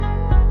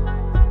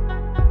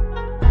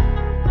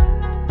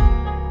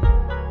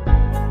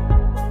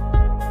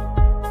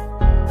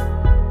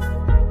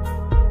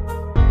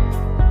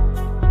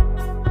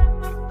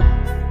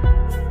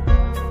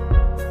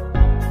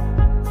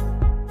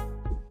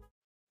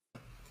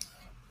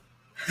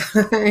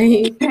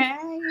Hi.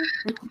 Hey,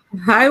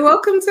 Hi,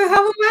 welcome to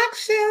Hello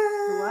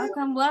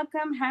Action.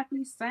 welcome.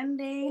 Happy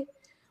Sunday.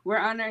 We're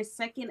on our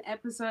second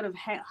episode of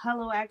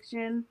Hello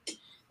Action,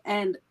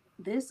 and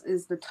this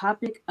is the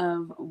topic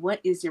of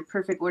what is your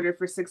perfect order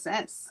for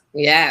success.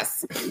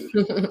 Yes.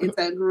 It's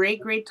a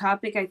great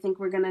topic. I think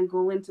we're going to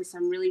go into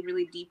some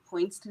really deep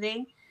points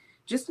today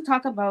just to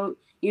talk about,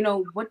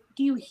 what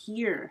do you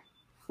hear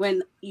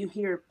when you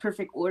hear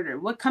perfect order?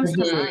 What comes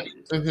to hmm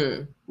mind?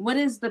 hmm What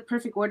is the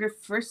perfect order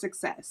for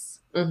success?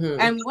 hmm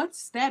And what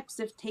steps,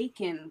 if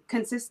taken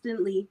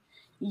consistently,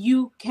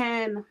 you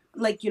can,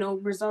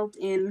 result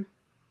in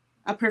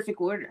a perfect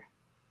order?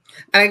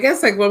 And I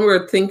guess like when we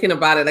were thinking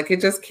about it, like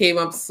it just came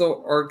up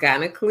so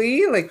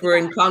organically, like we're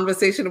Yeah. in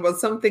conversation about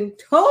something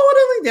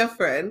totally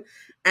different.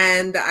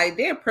 And the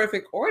idea of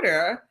perfect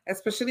order,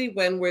 especially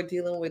when we're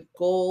dealing with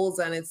goals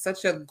and it's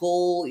such a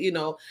goal,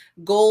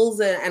 goals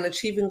and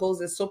achieving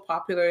goals is so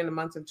popular in the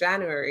month of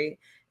January.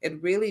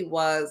 It really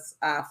was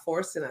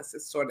forcing us to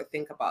sort of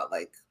think about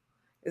like,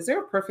 is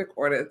there a perfect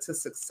order to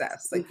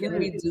success? Like, can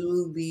we Mm-hmm.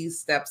 do these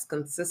steps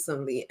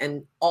consistently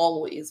and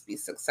always be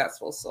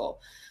successful? So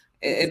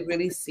it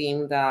really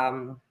seemed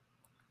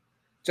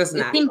just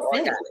It seemed natural, fit.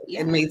 organic.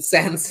 It Yeah. made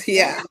sense. Yeah,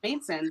 Yeah. it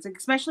made sense,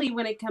 especially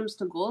when it comes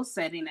to goal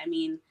setting. I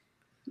mean,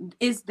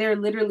 is there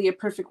literally a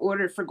perfect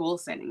order for goal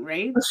setting,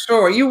 right? For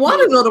sure. You want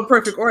Hmm. to know the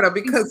perfect order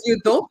because you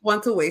don't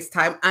want to waste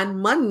time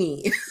and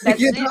money. That's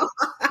you it. know,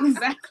 that's the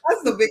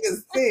Exactly.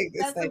 biggest thing.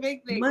 It's That's a like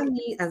big thing.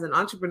 money as an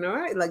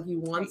entrepreneur, like you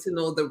want Right. to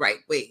know the right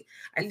way.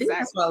 I think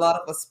that's why a Exactly.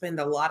 lot of us spend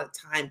a lot of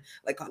time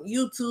like on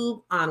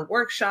YouTube, on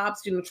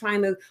workshops,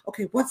 trying to,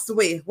 okay, what's the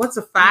way? What's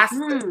the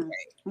fastest Hmm.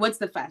 way? What's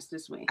the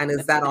fastest way? And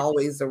is that Definitely.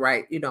 always the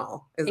right, is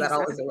that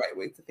always the Exactly. right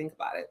way to think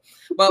about it?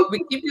 But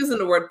we keep using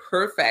the word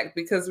perfect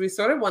because we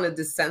sort of want to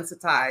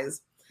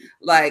desensitize,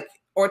 like,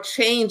 or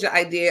change the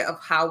idea of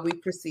how we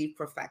perceive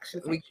perfection.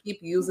 We Perfection. keep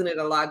using it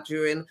a lot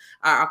during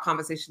our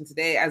conversation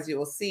today, as you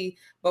will see,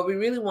 but we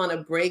really want to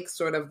break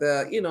sort of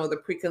the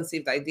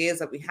preconceived ideas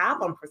that we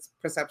have on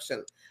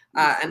perception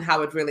and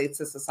how it relates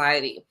to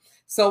society.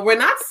 So we're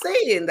not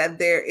saying that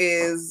there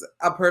is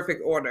a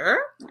perfect order.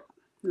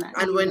 Not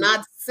And we're even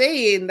not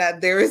saying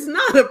that there is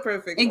not a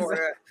perfect exactly.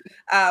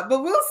 order,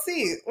 but we'll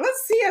see.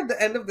 Let's see at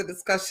the end of the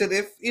discussion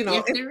if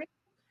If there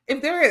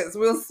if there is.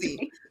 We'll see.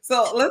 is.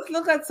 So let's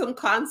look at some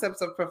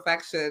concepts of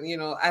perfection.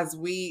 As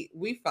we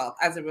felt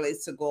as it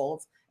relates to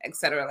goals,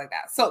 etc., like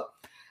that. So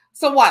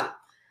one,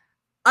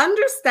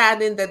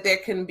 understanding that there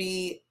can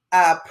be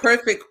a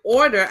perfect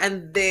order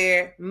and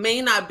there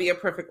may not be a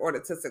perfect order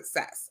to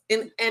success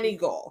in any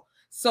goal.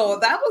 So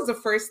that was the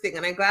first thing.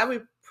 And I'm glad we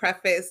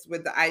prefaced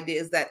with the idea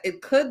is that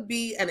it could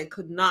be and it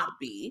could not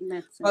be.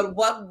 That's it. But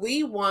what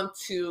we want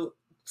to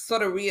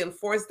sort of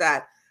reinforce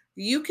that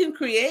you can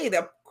create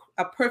a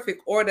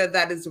perfect order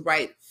that is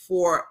right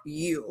for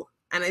you.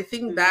 And I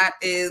think Mhm. that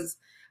is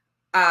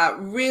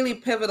really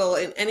pivotal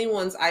in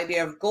anyone's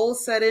idea of goal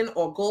setting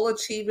or goal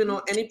achieving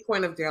or any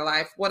point of their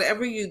life.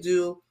 Whatever you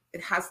do,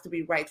 it has to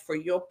be right for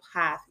your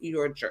path,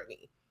 your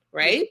journey,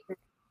 right?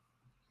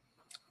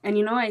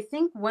 And I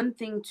think one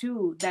thing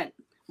too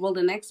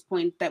the next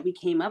point that we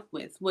came up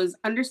with was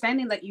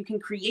understanding that you can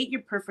create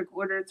your perfect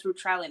order through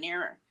trial and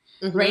error,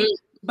 right?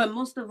 Mm-hmm. But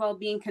most of all,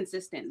 being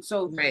consistent.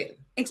 So, Right.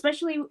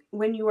 especially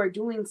when you are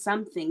doing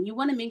something, you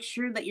want to make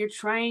sure that you're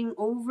trying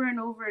over and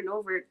over and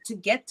over to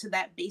get to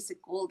that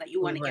basic goal that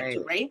you want to get Right.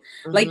 to, right?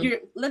 Like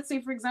Mm-hmm. let's say,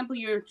 for example,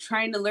 you're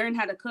trying to learn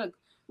how to cook.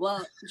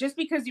 Well, just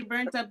because you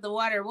burnt up the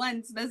water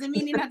once doesn't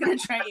mean you're not going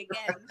to try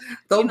again. You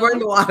Don't burn know,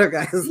 the water,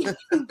 guys.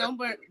 don't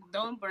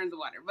burn the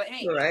water. But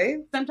hey, right.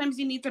 sometimes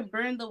you need to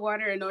burn the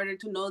water in order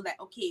to know that,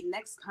 okay,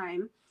 next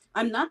time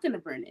I'm not going to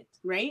burn it,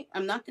 right?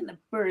 I'm not going to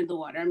burn the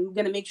water. I'm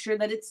going to make sure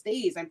that it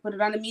stays. I put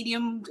it on a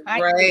medium high,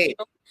 Right.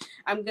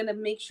 I'm going to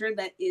make sure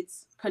that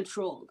it's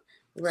controlled.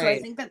 So I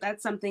Right. think that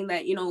that's something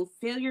that,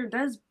 failure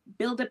does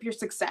build up your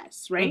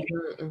success, right?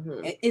 Mm-hmm,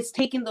 mm-hmm. It's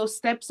taking those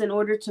steps in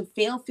order to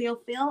fail,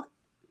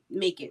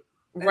 make it.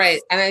 Right.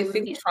 That's And I think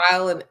really it. Yeah.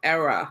 trial and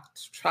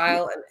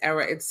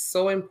error, it's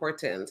so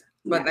important.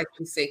 But Yeah. like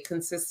you say,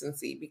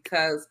 consistency,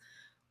 because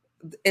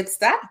it's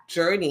that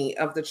journey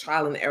of the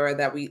trial and error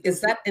that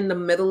is that in the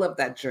middle of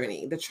that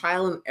journey, the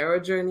trial and error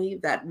journey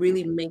that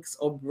really makes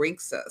or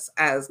breaks us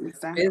as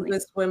Exactly.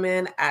 business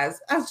women,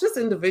 as just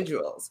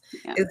individuals,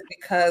 Yeah. is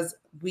because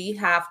we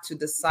have to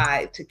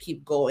decide to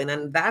keep going.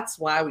 And that's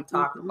why we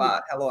talk Hmm.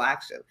 about Hello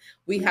Action.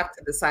 We Yeah. have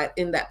to decide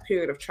in that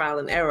period of trial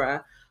and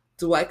error,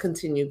 do I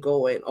continue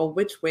going or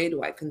which way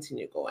do I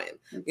continue going?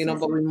 That's it.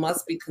 But we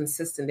must be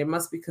consistent. There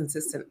must be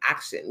consistent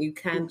action. You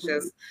can't Hmm.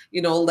 just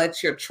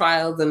let your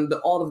trials and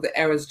all of the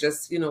errors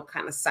just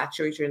kind of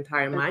saturate your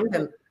entire That's mind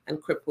it.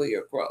 and cripple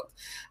your growth.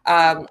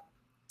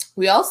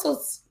 We also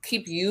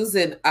keep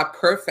using a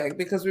perfect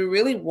because we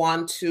really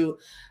want to,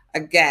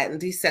 again,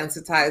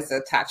 desensitize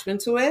the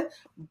attachment to it.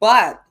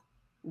 But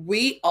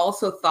we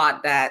also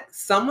thought that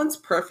someone's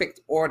perfect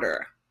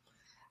order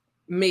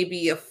may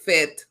be a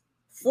fit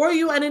for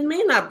you and it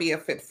may not be a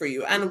fit for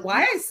you. And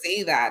why I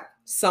say that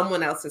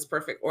someone else's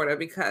perfect order,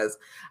 because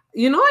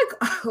You know,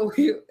 like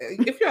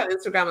if you're on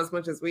Instagram as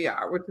much as we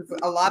are, which is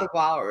a lot of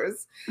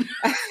hours,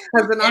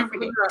 as an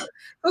entrepreneur,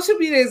 social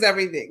media is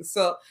everything.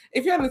 So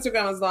if you're on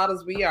Instagram as a lot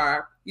as we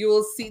are, you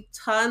will see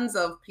tons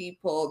of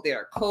people.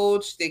 They're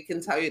coached. They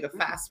can tell you the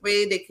fast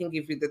way. They can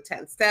give you the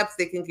 10 steps.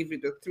 They can give you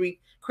the 3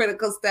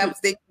 critical steps.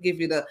 They can give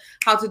you the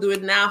how to do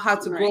it now, how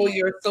to grow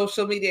your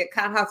social media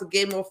account, how to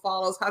gain more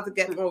followers, how to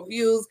get more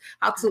views,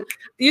 how to,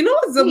 you know,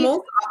 what's the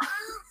most,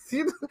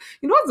 you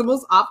know what's the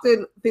most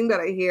often thing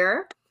that I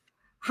hear?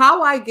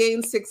 How I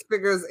gained 6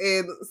 figures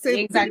in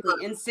 6 months.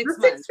 In 6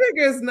 the months. 6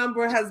 figures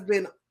number has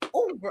been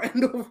over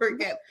and over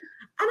again.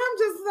 And I'm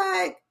just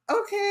like,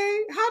 okay,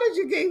 how did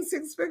you gain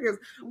 6 figures?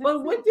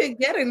 Well, when you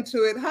get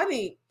into it,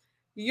 honey,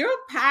 your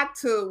path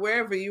to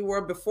wherever you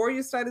were before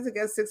you started to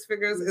get 6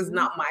 figures is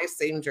not my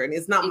same journey.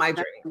 It's not my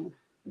journey,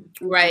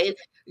 right?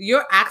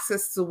 Your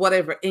access to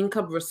whatever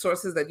income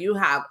resources that you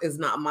have is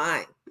not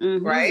mine,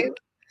 right?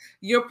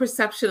 Your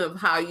perception of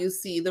how you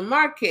see the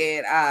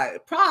market,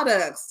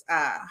 products,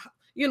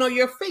 you know,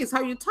 your face,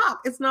 how you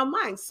talk, it's not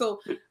mine.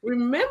 So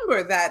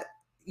remember that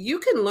you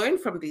can learn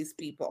from these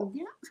people.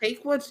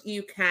 Take what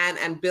you can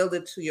and build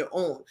it to your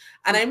own.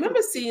 And I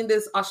remember seeing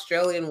this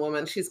Australian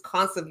woman. She's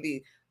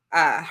constantly,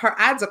 her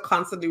ads are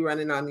constantly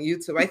running on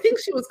YouTube. I think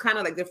she was kind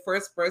of like the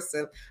first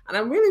person, and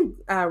I'm really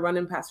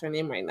running past her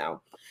name right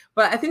now.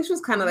 But I think she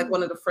was kind of like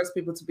one of the first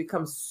people to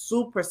become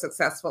super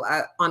successful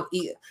on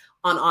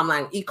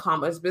online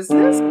e-commerce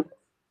business.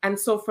 And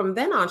so from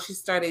then on, she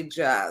started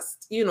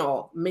just, you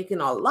know, making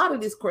a lot of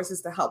these courses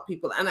to help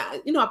people. And,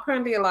 you know,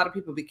 apparently a lot of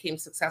people became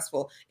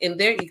successful in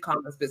their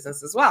e-commerce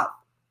business as well.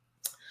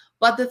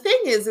 But the thing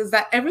is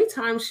that every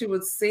time she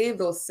would say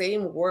those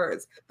same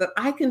words, that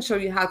I can show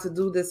you how to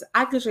do this,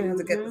 I can show you how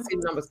to get the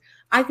same numbers,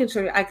 I can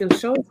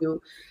show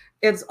you,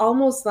 it's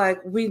almost like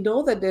we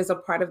know that there's a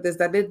part of this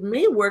that it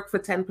may work for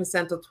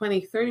 10% or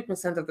 20,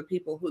 30% of the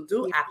people who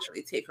do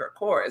actually take her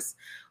course.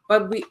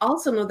 But we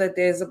also know that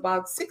there's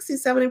about 60,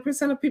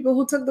 70% of people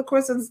who took the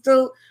course and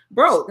still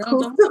broke,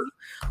 who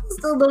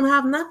still don't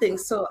have nothing.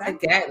 So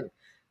again,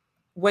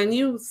 when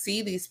you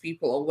see these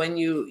people, or when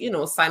you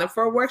know, sign up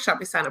for a workshop,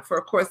 you sign up for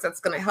a course that's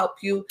going to help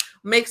you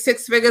make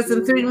 6 figures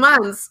in 3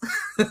 months,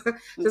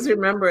 just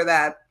remember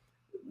that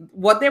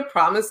what they're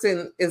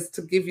promising is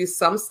to give you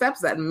some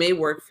steps that may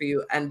work for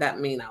you and that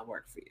may not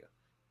work for you.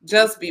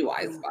 Just be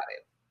wise about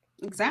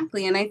it.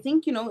 Exactly. And I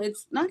think, you know,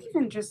 it's not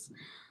even just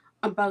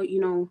about,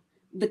 you know,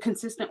 the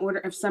consistent order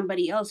of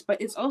somebody else,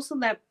 but it's also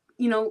that,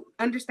 you know,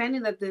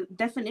 understanding that the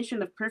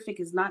definition of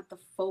perfect is not the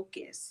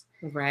focus,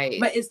 right?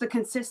 But it's the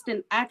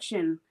consistent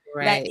action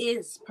that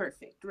is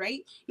perfect,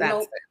 right? You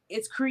know,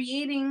 it's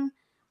creating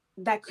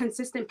that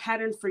consistent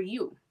pattern for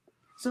you.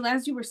 So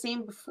as you were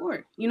saying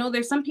before, you know,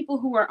 there's some people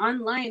who are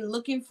online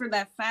looking for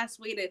that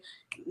fast way to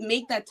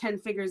make that 10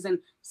 figures in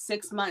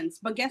 6 months.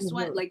 But guess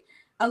what? Like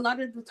a lot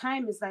of the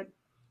time is that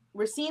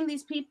we're seeing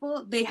these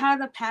people, they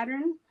have a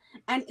pattern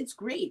and it's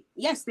great.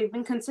 Yes, they've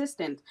been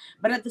consistent.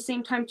 But at the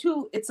same time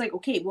too, it's like,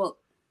 okay, well,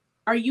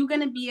 are you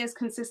going to be as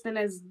consistent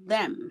as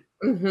them?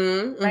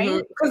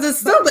 Right? Because it's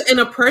still the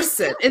inner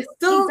person. It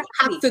still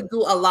has to do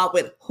a lot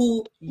with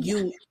who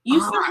you are.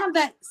 Still have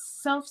that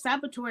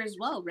self-saboteur as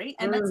well, right?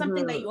 And that's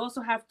something that you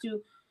also have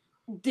to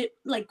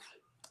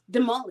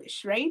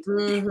demolish, right?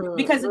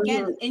 Because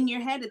again, in your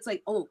head, it's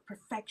like, oh,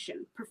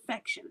 perfection.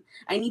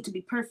 I need to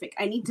be perfect.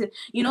 I need to,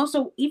 you know,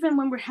 so even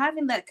when we're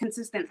having that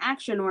consistent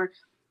action, or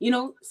you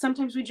know,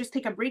 sometimes we just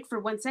take a break for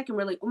 1 second.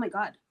 We're like, oh my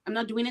God, I'm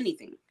not doing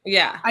anything.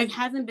 Yeah. I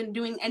haven't been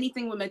doing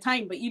anything with my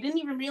time, but you didn't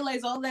even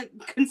realize all that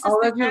consistent all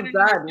that you've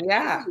done.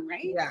 Yeah.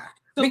 Right? Yeah.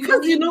 So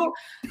because, you know,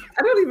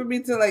 I don't even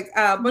mean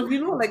to but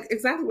you know, like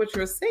exactly what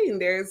you're saying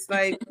there is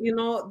like, you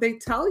know, they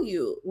tell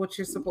you what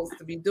you're supposed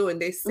to be doing.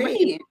 They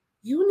say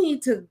you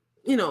need to,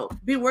 you know,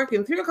 be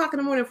working 3 o'clock in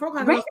the morning, 4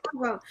 o'clock in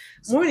the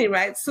morning,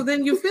 right? So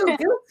then you feel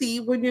guilty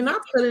when you're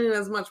not putting in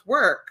as much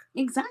work.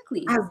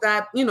 Exactly. As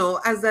that, you know,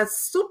 as that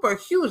super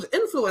huge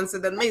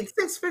influencer that made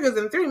 6 figures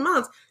in 3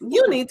 months,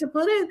 you need to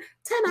put in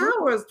 10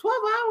 hours, 12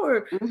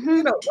 hours,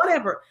 you know,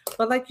 whatever.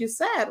 But like you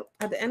said,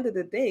 at the end of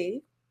the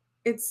day,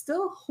 it's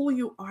still who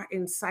you are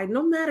inside.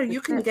 No matter,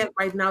 you can get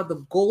right now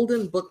the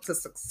golden book to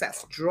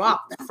success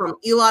dropped from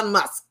Elon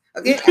Musk.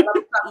 Okay,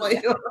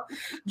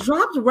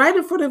 dropped right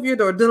in front of your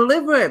door,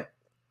 delivered,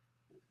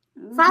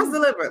 fast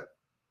delivered,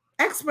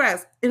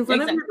 express in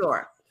front of your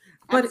door.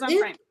 But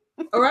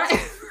all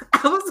right,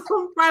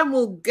 Amazon Prime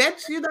will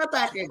get you that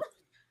package.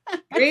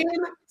 Rain,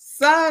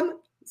 sun,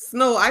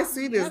 snow. I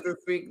see this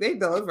week. They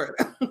delivered.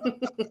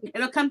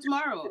 It'll come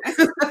tomorrow.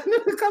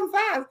 It'll come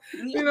fast.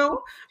 You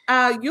know,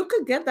 you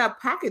could get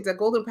that package, that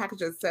golden package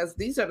that says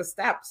these are the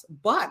steps,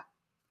 but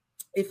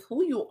if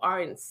who you are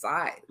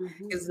inside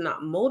is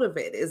not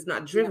motivated, is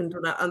not driven,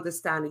 do not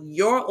understand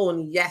your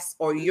own yes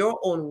or your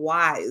own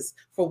whys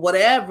for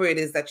whatever it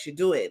is that you're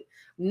doing,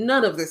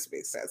 none of this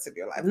makes sense in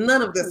your life.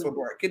 None of this would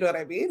work. You know what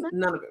I mean?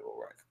 None of it will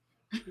work.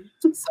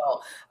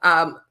 So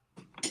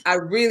I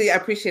really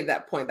appreciate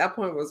that point. That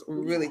point was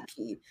really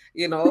key,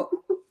 you know.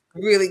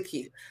 Really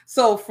key.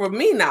 So for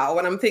me now,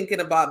 when I'm thinking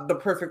about the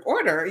perfect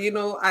order,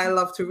 I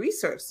love to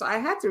research. So I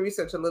had to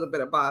research a little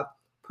bit about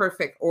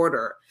perfect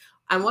order.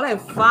 And what I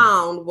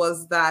found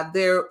was that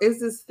there is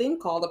this thing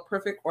called a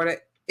perfect order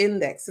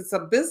index. It's a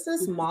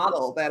business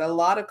model that a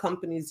lot of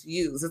companies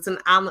use. It's an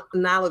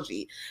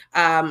analogy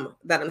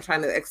that I'm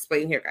trying to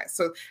explain here, guys.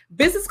 So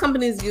business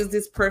companies use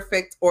this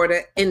perfect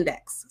order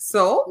index.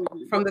 So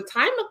from the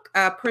time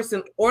a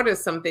person orders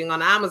something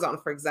on Amazon,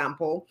 for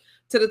example,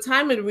 to the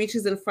time it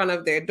reaches in front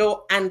of their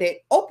door and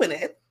they open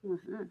it,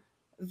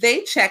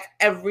 they check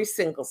every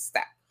single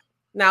step.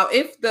 Now,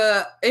 if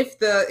there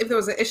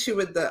was an issue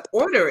with the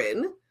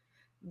ordering,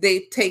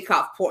 they take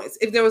off points.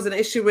 If there was an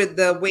issue with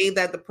the way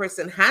that the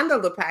person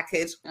handled the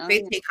package,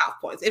 they take off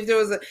points. If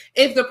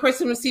the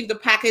person received the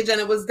package and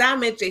it was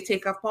damaged, they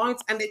take off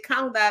points, and they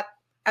count that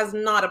as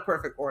not a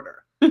perfect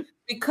order.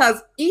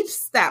 Because each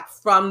step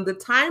from the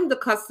time the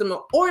customer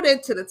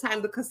ordered to the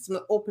time the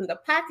customer opened the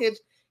package,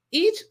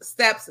 each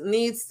step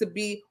needs to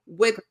be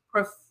with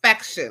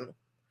perfection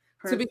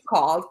to be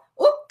called,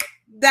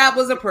 that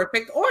was a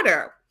perfect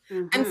order.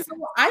 And so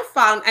I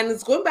found, and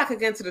it's going back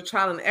again to the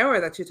trial and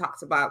error that you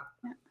talked about,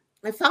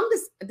 I found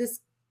this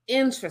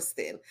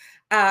interesting.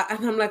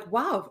 And I'm like,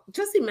 wow,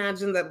 just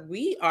imagine that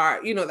we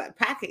are, that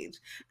package.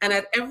 And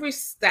at every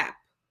step,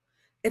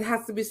 it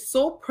has to be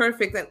so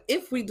perfect that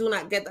if we do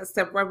not get that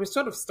step right, we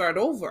sort of start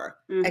over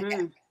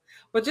again.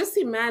 But just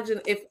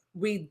imagine if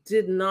we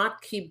did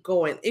not keep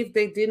going, if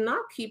they did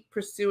not keep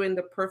pursuing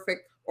the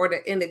perfect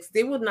order index,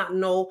 they would not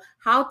know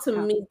how to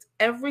meet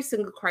every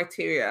single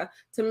criteria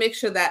to make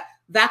sure that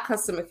that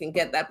customer can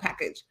get that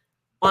package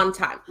on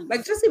time.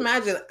 Like, just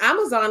imagine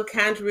Amazon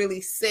can't really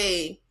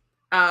say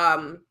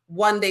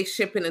 1 day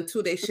shipping and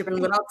 2 day shipping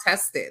without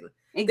testing.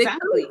 They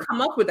couldn't come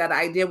up with that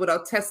idea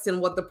without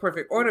testing what the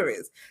perfect order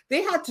is.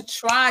 They had to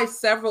try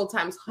several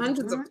times,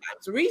 hundreds of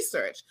times,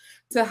 research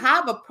to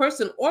have a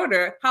person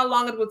order how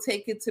long it would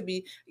take it to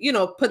be,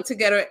 put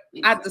together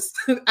at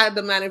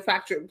the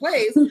manufacturing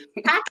place,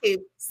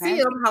 packaged,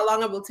 sealed, how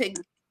long it will take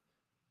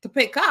to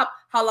pick up,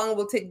 how long it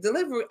will take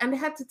delivery, and they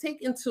had to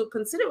take into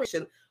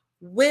consideration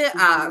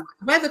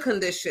weather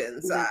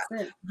conditions,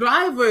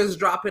 drivers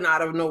dropping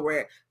out of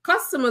nowhere,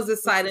 customers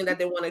deciding that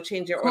they want to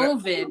change their order.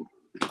 COVID.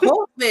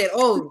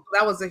 Oh,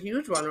 that was a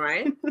huge one,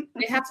 right?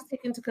 They have to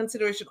take into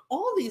consideration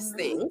all these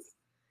things,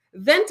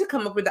 then to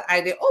come up with the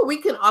idea, we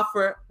can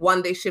offer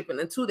 1 day shipping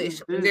and 2 day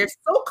shipping. They're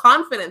so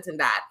confident in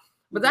that.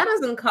 But that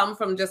doesn't come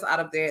from just out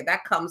of there.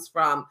 That comes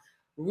from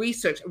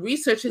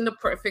researching the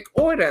perfect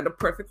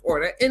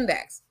order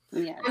index.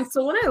 Yes. And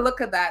so when I look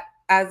at that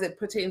as it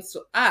pertains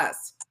to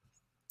us,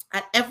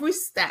 at every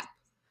step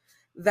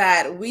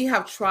that we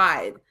have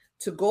tried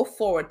to go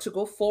forward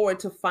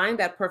to find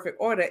that perfect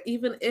order,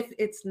 even if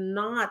it's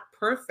not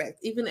perfect,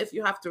 even if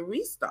you have to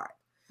restart,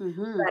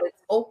 that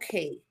it's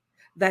okay,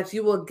 that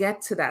you will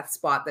get to that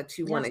spot that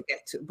you want to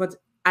get to. But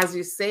as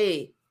you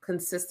say,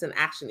 consistent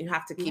action, you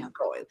have to keep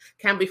going.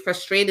 Can't be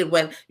frustrated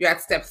when you're at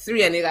step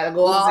 3 and you got to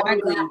go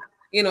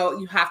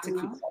you have to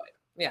keep going.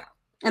 Yeah.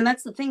 And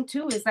that's the thing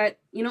too, is that,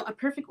 a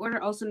perfect order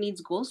also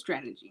needs goal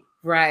strategy.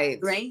 Right.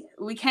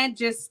 We can't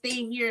just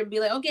stay here and be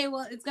like, okay,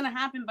 well, it's going to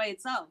happen by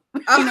itself.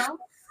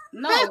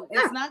 No,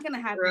 it's not going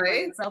to happen by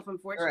itself,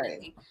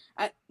 unfortunately.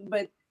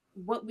 But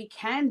what we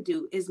can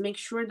do is make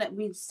sure that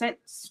we set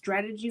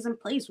strategies in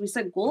place. We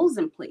set goals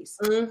in place,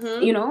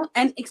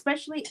 and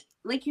especially,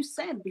 like you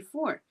said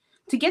before,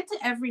 to get to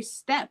every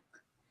step,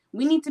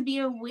 we need to be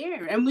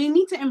aware and we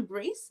need to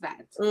embrace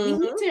that. We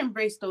need to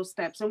embrace those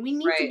steps, and we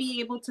need to be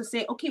able to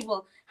say, okay,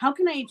 well, how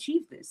can I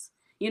achieve this?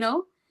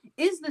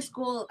 Is this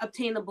goal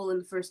obtainable in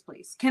the first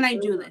place? Can I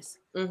do this?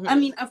 I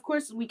mean, of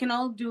course, we can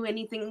all do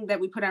anything that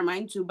we put our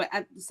mind to, but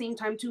at the same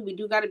time, too, we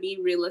do got to be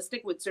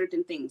realistic with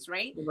certain things,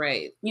 right?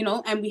 Right.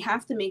 And we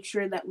have to make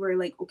sure that we're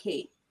like,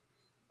 okay,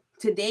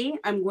 today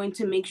I'm going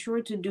to make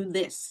sure to do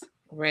this,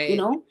 right?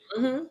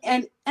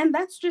 And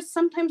that's just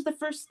sometimes the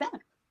first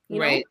step,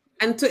 right?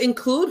 And to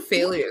include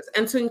failures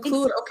and to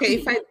include, okay,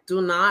 if I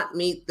do not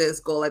meet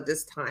this goal at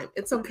this time,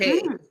 it's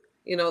okay.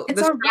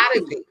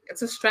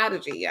 It's a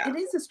strategy. Yeah, it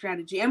is a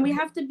strategy, and we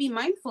have to be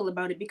mindful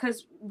about it,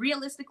 because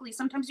realistically,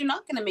 sometimes you're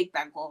not going to make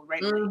that goal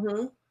right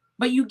away.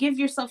 But you give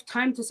yourself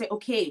time to say,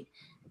 okay,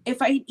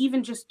 if I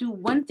even just do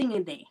one thing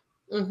a day,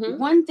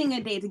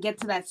 to get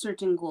to that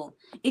certain goal,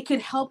 it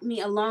could help me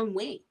a long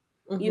way.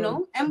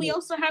 And we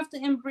also have to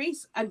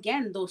embrace,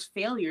 again, those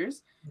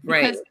failures,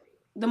 because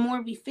the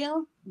more we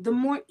fail, the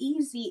more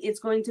easy it's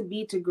going to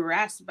be to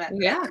grasp that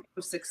type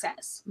of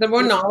success. The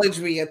more knowledge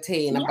we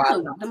attain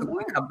about them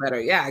to become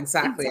better. Yeah,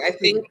 exactly. I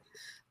think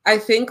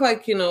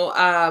like,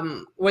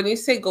 when you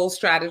say goal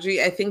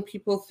strategy, I think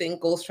people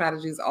think goal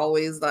strategy is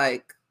always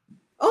like,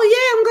 oh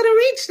yeah, I'm going to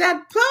reach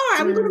that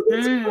power. I'm going to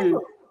reach that power.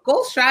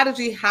 Goal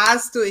strategy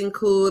has to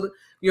include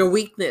your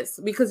weakness,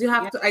 because you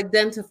have to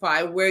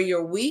identify where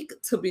you're weak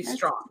to be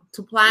strong,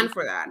 to plan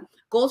for that.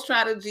 Goal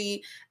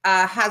strategy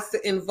has to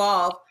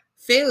involve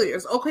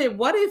failures. Okay,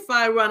 what if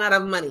I run out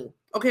of money?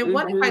 Okay,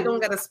 what if I don't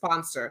get a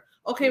sponsor?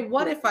 Okay,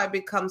 what if I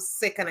become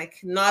sick and I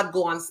cannot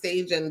go on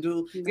stage and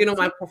do,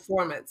 my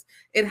performance?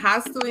 It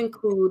has to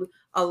include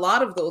a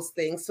lot of those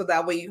things so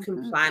that way you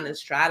can plan and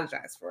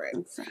strategize for it.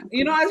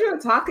 Exactly. As you were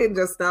talking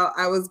just now,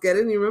 I was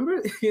getting, you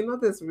remember,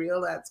 this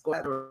reel that's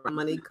going around,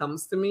 money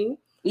comes to me?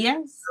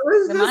 Yes,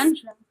 the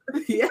mantra.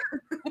 Yeah,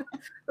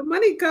 the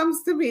money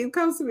comes to me. It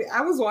comes to me.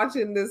 I was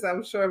watching this.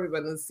 I'm sure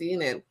everybody has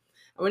seen it. And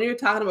when you were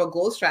talking about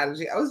goal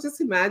strategy, I was just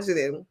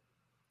imagining,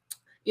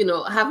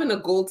 having a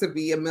goal to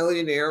be a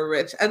millionaire or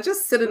rich and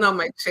just sitting on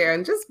my chair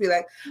and just be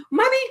like,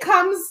 money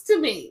comes to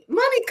me.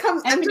 Money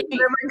comes and just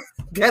never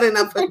getting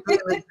up and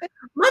doing it.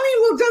 Money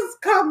will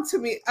just come to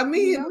me. I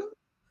mean,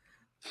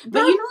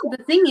 but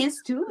the thing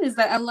is too, is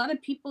that a lot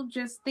of people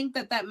just think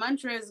that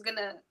mantra is going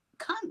to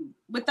come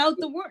without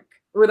the work.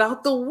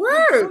 Without the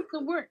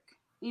work.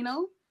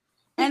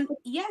 And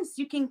yes,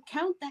 you can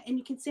count that and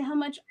you can say how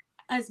much,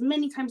 as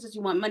many times as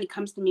you want, money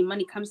comes to me,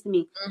 money comes to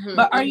me.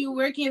 But are you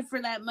working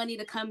for that money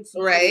to come to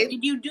you? Right.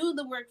 Did you do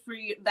the work for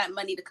that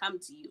money to come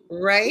to you?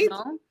 Right.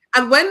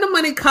 And when the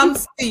money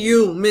comes to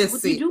you,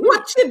 Missy,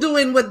 what you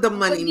doing with the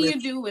money? What do you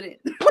do with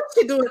it? What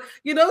you doing?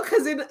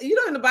 Because in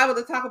the Bible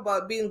they talk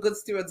about being good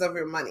stewards of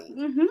your money.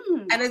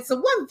 And it's the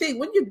one thing,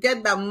 when you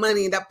get that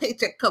money, that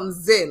paycheck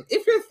comes in.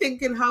 If you're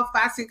thinking how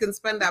fast you can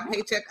spend that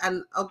paycheck,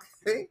 and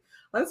okay,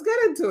 let's get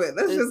into it.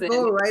 Let's just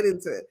go right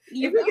into it.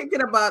 If you're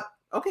thinking about,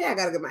 okay, I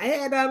gotta get my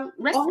hair done.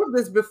 All of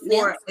this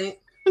before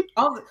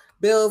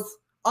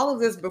all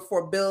of this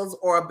before bills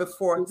or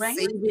before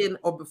saving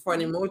or before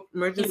an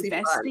emergency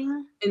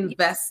fund,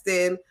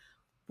 investing.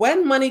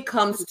 When money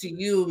comes to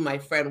you, my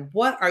friend,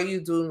 what are you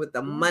doing with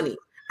the money?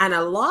 And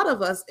a lot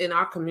of us in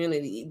our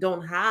community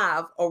don't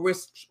have, or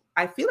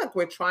I feel like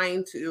we're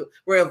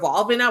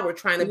evolving now. We're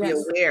trying to be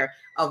aware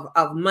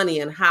of money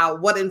and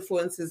what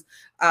influences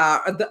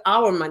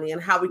our money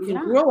and how we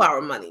can grow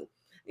our money.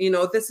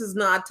 This is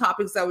not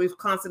topics that we've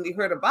constantly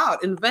heard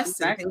about,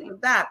 investing, things like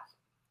that.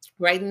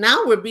 Right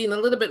now, we're being a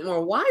little bit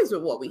more wise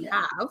with what we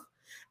have.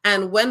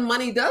 And when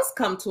money does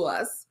come to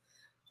us,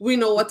 we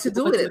know what to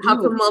do with it, how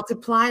to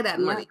multiply that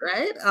money,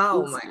 right?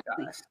 Oh my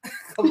gosh.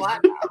 Come on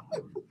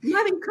now.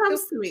 Money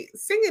comes to me.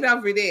 Sing it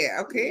every day,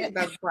 okay?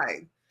 That's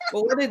fine.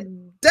 But when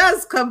it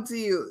does come to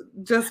you,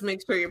 just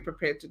make sure you're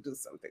prepared to do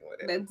something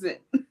with it. That's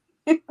it.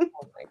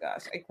 Oh my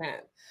gosh, I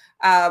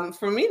can't.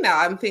 For me now,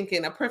 I'm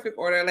thinking a perfect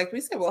order, like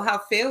we said, we'll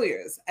have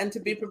failures and to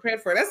be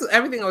prepared for it. That's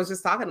everything I was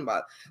just talking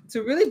about,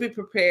 to really be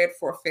prepared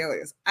for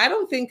failures. I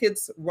don't think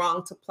it's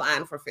wrong to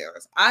plan for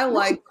failures. I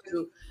like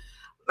to,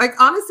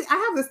 honestly, I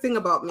have this thing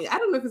about me. I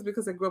don't know if it's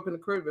because I grew up in the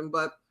Caribbean,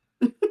 but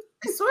I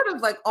sort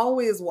of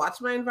always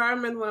watch my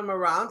environment when I'm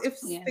around. If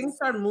things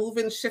start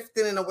moving,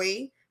 shifting in a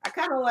way, I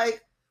kind of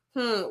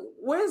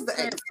where's the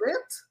exit?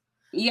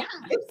 Yeah.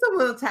 If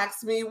someone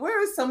attacks me,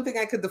 where is something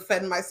I could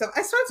defend myself?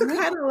 I start to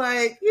kind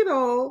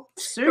of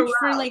search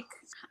for a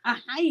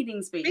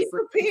hiding space. Be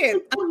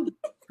prepared. I'm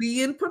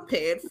being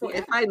prepared for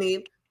if I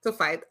need to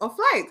fight or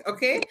flight.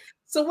 Okay.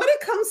 So when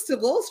it comes to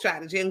goal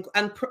strategy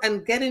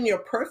and getting your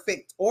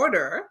perfect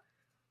order,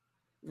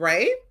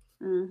 right?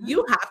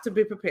 You have to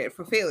be prepared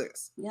for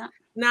failures. Yeah.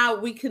 Now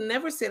we can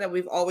never say that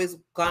we've always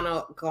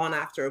gone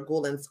after a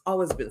goal and it's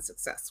always been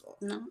successful.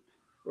 No.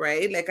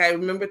 Right? I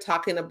remember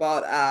talking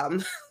about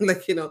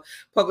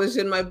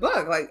publishing my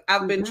book.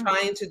 I've been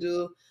trying to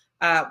do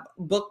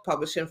book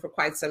publishing for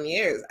quite some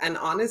years. And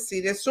honestly,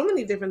 there's so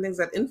many different things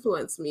that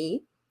influence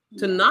me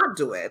to not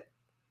do it.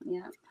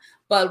 Yeah.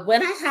 But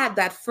when I had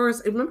that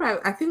first, remember,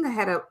 I think I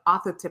had an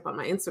author tip on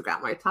my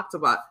Instagram where I talked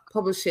about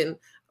publishing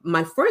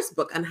my first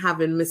book and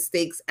having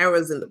mistakes,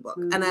 errors in the book.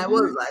 And I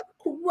was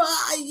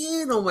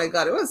crying. Oh my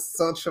God, it was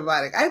so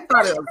traumatic. I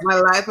thought my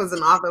life as an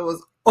author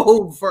was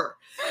over.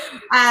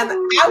 And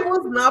I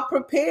was not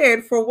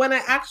prepared for when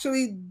I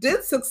actually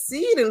did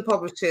succeed in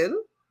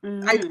publishing.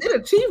 I did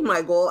achieve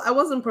my goal. I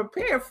wasn't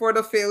prepared for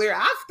the failure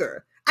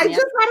after. I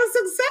just had a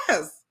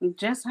success. You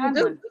just had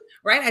one.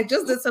 Right? I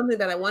just did something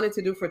that I wanted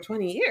to do for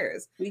 20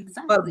 years.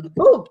 Exactly. But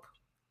boom,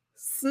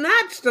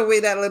 snatched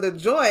away that little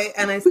joy.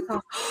 And I saw,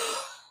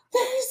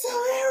 there is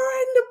an error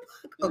in the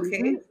book.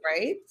 Okay,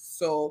 right?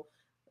 So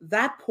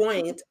that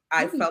point,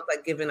 I felt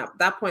like giving up.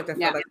 That point, I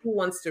felt like, who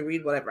wants to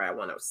read whatever I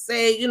want to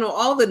say?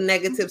 All the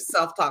negative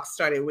self-talk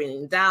started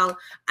raining down.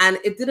 And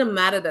it didn't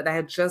matter that I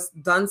had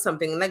just done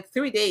something in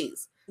 3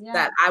 days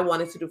that I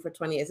wanted to do for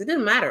 20 years. It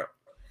didn't matter.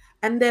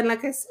 And then,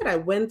 like I said, I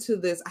went to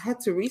this, I had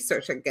to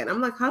research again.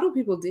 I'm like, how do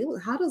people deal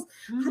with, how do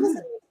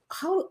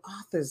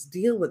authors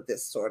deal with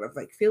this sort of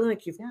feeling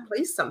like you've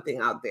placed something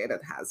out there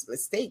that has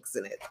mistakes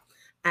in it?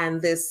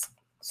 And this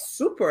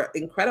super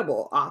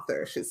incredible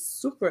author, she's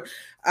super,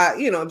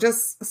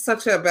 just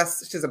such she's a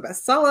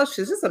bestseller.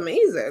 She's just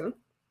amazing.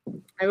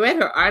 I read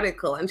her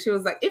article and she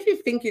was like, if you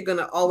think you're going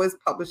to always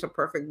publish a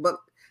perfect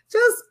book,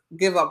 just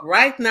give up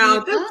right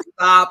now. Just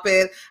stop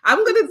it.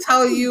 I'm going to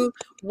tell you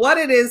what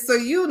it is so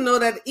you know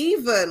that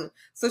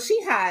so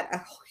she had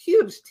a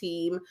huge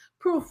team,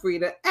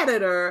 proofreader,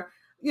 editor,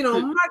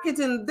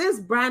 marketing, this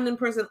branding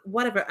person,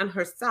 whatever, and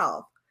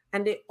herself.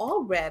 And they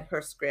all read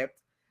her script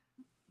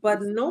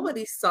but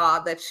nobody saw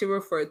that she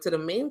referred to the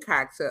main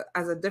character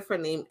as a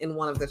different name in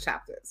one of the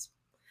chapters.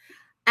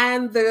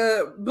 And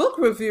the book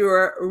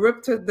reviewer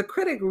the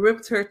critic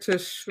ripped her to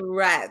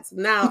shreds.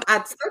 Now,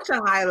 at such a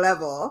high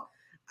level,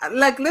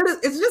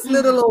 it's just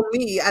little old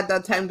me at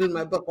that time doing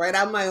my book, right?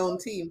 I'm my own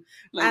team.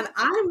 And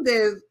I'm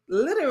there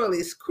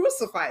literally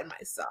crucifying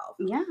myself.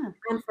 Yeah.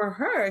 And for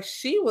her,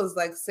 she was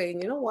like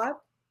saying, you know what?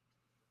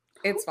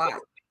 It's fine.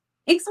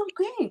 It's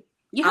okay.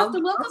 You have to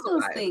welcome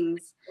those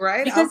things.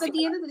 Right? Because at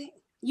the end of the day,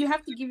 you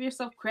have to give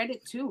yourself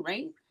credit too,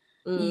 right?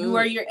 You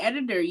are your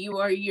editor. You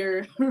are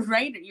your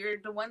writer. You're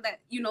the one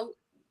that,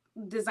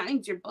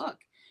 designs your book.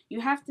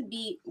 You have to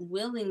be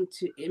willing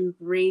to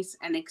embrace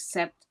and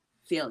accept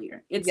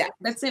failure.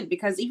 That's it.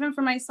 Because even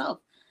for myself,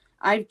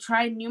 I've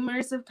tried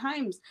numerous of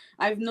times.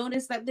 I've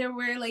noticed that there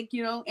were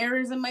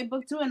errors in my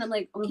book too. And I'm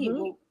like, okay,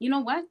 well, you know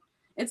what?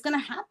 It's going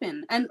to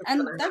happen. And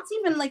that's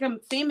even like a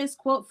famous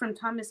quote from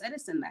Thomas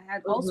Edison that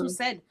had also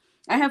said,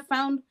 I have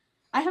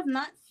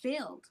not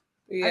failed.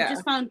 I've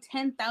just found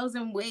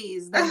 10,000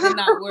 ways that did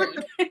not work,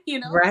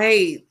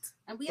 Right.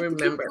 And we have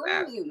Remember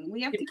to keep going.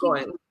 We have to keep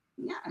going.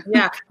 Yeah.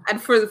 Yeah.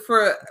 And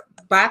for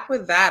back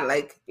with that,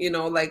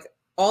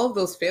 all of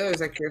those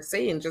failures, like you're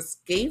saying,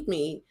 just gave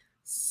me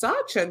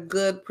such a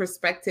good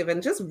perspective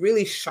and just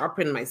really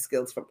sharpened my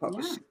skills for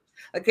publishing.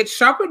 Yeah. Like it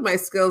sharpened my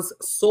skills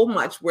so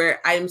much where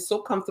I am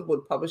so comfortable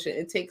with publishing.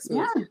 It takes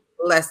me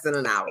less than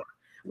an hour.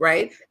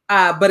 Right.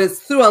 But it's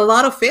through a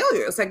lot of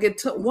failures. Like it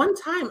took one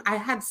time I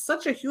had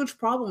such a huge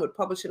problem with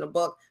publishing a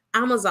book.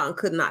 Amazon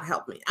could not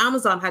help me.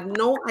 Amazon had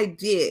no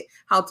idea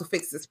how to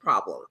fix this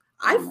problem.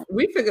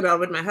 We figured out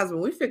with my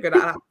husband, we figured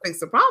out how to fix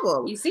the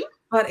problem. You see?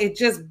 But it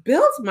just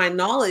built my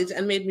knowledge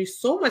and made me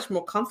so much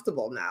more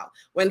comfortable now.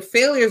 When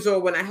failures or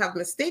when I have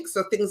mistakes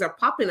or things are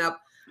popping up,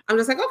 I'm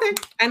just like, okay,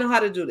 I know how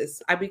to do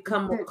this. I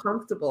become more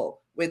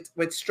comfortable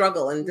with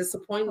struggle and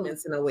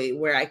disappointments in a way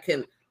where I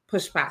can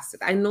push past it.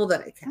 I know that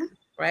I can.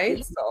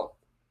 Right. So,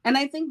 and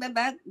I think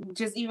that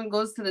just even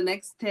goes to the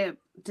next tip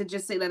to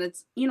just say that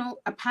it's,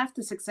 a path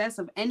to success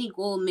of any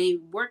goal may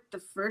work the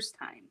first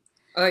time,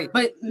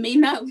 but may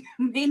not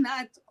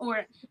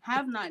or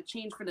have not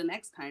changed for the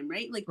next time.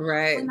 Right. Like,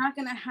 we're not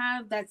going to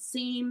have that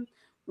same,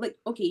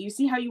 okay, you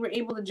see how you were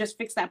able to just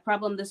fix that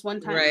problem this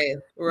one time. Right.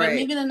 But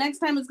maybe the next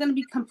time it's going to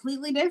be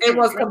completely different. It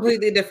was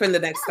completely different the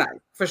next time,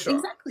 for sure.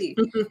 Exactly.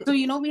 So,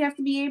 we have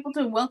to be able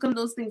to welcome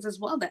those things as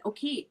well. That,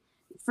 okay,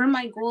 for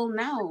my goal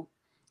now,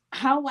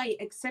 how I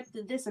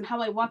accepted this and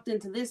how I walked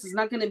into this is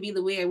not going to be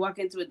the way I walk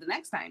into it the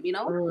next time,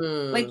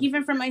 Like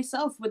even for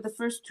myself with the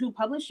first two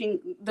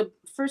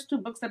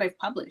books that I've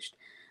published,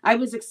 I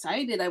was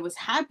excited. I was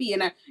happy.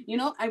 And I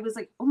was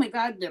like, oh my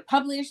God, they're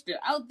published, they're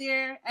out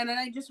there. And then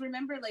I just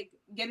remember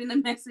getting a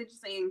message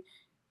saying,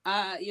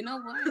 you know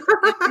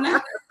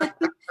what?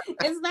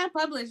 It's not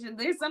published.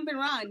 There's something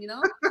wrong,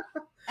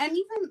 And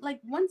even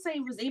once I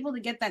was able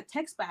to get that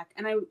text back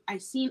and I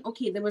seen,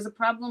 okay, there was a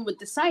problem with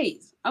the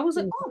size. I was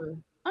like, oh,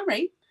 all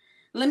right,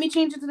 let me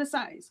change it to the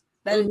size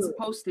that it's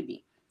supposed to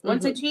be.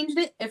 Once I changed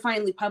it, it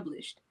finally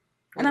published.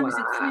 And I was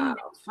like,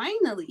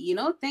 finally,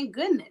 thank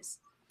goodness.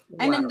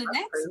 And then the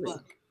next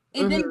book,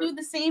 it didn't do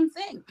the same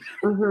thing.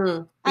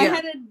 I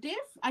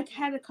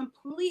had a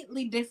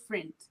completely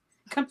different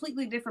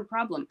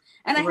problem.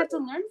 And I had to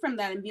learn from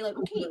that and be like,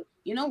 okay,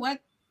 you know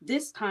what?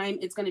 This time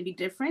it's going to be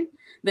different.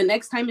 The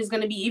next time is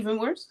going to be even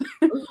worse.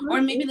 Or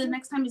maybe the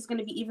next time is going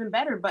to be even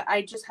better. But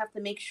I just have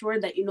to make sure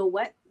that,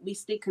 we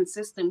stay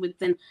consistent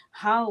within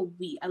how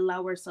we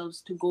allow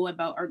ourselves to go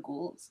about our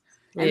goals.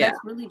 And that's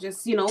really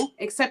just,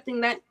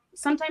 accepting that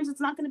sometimes it's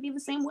not going to be the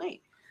same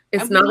way.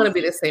 It's not going to be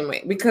the same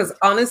way. Because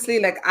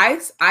honestly,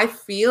 I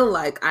feel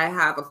like I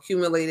have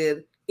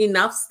accumulated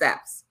enough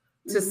steps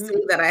to say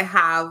that I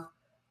have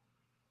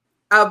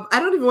I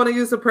don't even want to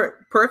use the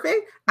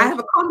perfect. I have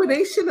a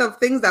combination of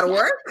things that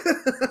work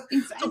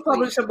to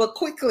publish a book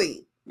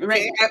quickly.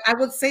 Okay? Right. I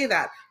would say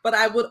that. But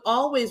I would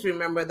always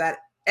remember that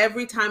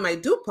every time I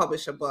do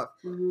publish a book,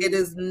 it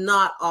is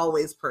not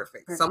always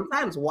perfect.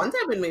 Sometimes one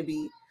time it may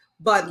be,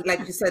 but like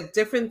you said,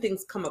 different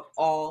things come up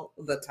all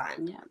the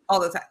time. Yeah. All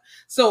the time.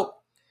 So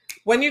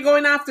when you're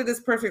going after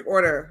this perfect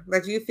order,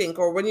 like you think,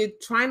 or when you're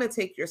trying to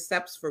take your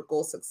steps for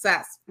goal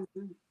success,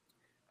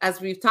 as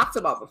we've talked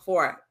about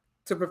before,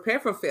 to prepare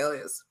for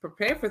failures,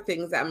 prepare for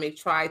things that may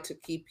try to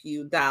keep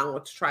you down or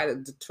to try to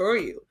deter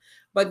you.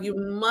 But you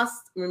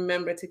must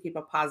remember to keep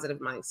a positive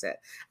mindset.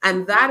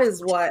 And that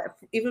is what,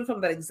 even from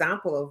that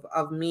example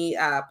of me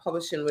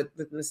publishing with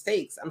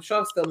mistakes, I'm sure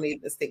I've still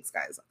made mistakes,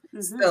 guys,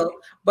 still,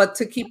 but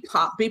to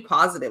be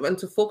positive and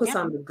to focus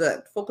on the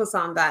good, focus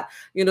on that,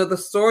 the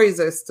stories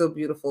are still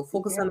beautiful,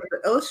 focus on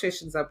the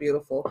illustrations are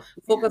beautiful,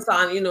 focus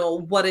on,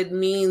 what it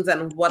means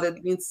and what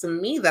it means to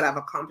me that I've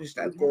accomplished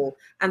that goal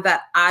and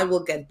that I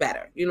will get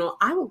better,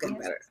 I will get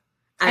better.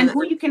 And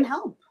who you can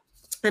help.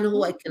 And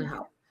who I can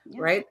help.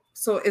 Right.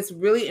 So it's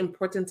really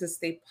important to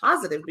stay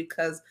positive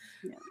because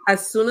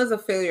as soon as a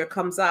failure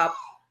comes up,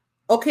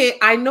 okay,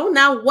 I know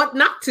now what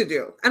not to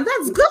do. And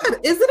that's good.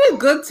 Isn't it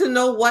good to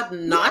know what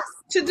not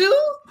to do?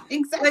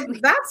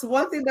 Exactly. That's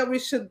one thing that we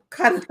should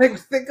kind of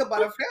think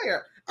about a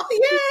failure. Oh,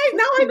 yay!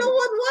 Now I know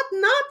what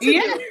not to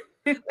Yeah. do.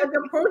 Like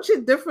approach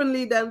it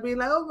differently than being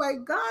like, oh my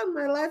God,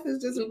 my life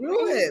is just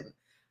ruined.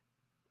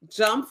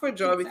 Jump for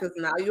joy because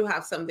now you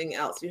have something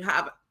else. You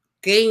have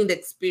gained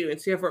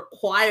experience. You have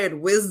acquired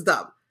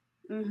wisdom.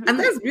 Mm-hmm. And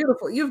that's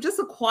beautiful. You've just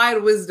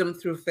acquired wisdom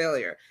through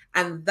failure.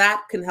 And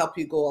that can help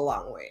you go a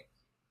long way.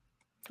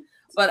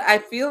 But I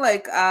feel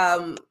like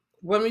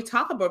when we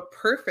talk about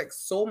perfect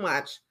so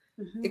much,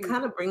 it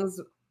kind of brings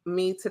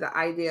me to the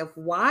idea of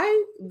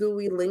why do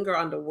we linger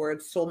on the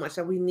word so much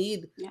that we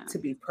need to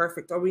be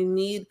perfect or we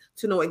need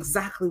to know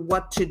exactly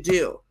what to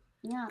do.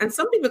 Yeah. And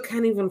some people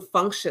can't even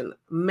function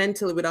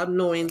mentally without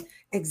knowing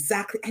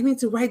exactly. I need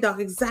to write down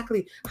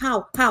exactly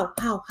how.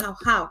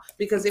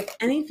 Because if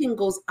anything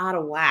goes out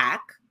of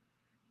whack,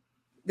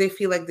 they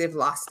feel like they've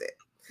lost it.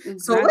 Exactly.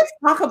 So let's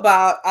talk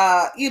about,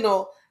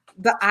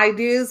 the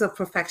ideas of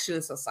perfection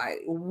in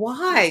society.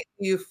 Why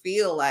do you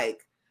feel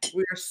like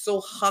we are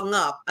so hung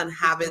up on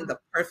having the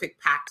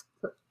perfect path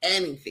for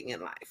anything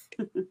in life?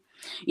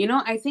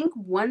 I think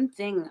one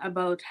thing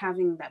about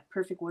having that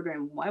perfect order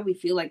and why we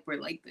feel like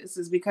we're like this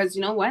is because,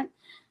 you know what?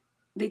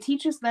 They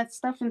teach us that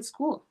stuff in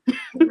school.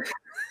 Yeah.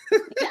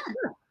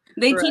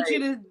 They teach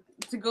you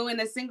to go in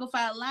a single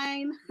file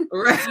line.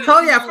 Right.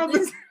 Oh, yeah. From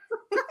the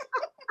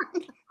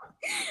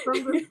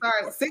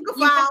start. Single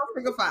file.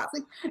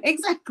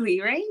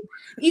 Exactly, right?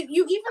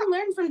 You even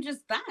learn from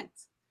just that.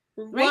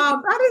 Right?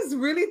 Wow, that is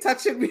really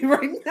touching me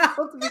right now,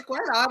 to be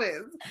quite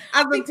honest.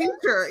 As a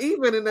teacher,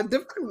 even in a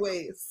different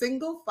way,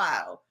 single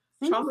file.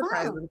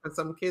 Traumatizing for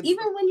some kids.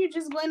 Even when you're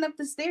just going up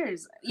the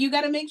stairs, you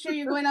got to make sure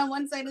you're going on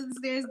one side of the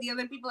stairs, the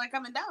other people are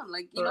coming down.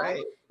 Like,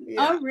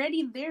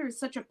 already there is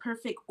such a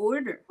perfect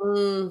order.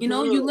 Mm-hmm.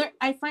 You learn.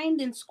 I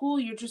find in school,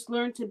 you just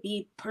learn to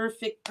be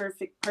perfect. Wow.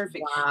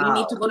 You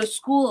need to go to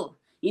school.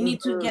 You need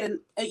to get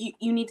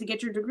you need to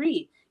get your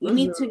degree. You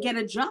need to get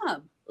a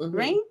job,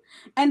 right?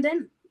 And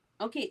then,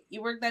 okay,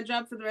 you work that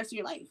job for the rest of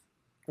your life,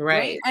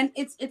 right? And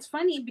it's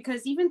funny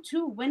because even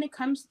too, when it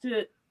comes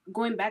to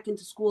going back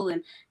into school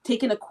and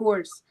taking a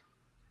course,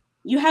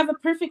 you have a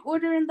perfect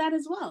order in that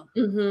as well,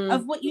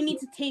 of what you need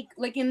to take,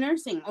 like in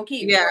nursing.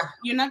 Okay, well,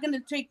 you're not going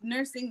to take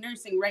nursing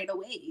right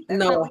away. That's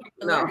not what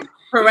you're going to learn.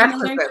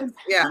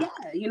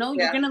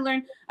 You're going to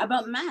learn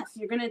about math.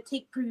 You're going to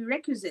take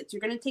prerequisites.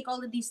 You're going to take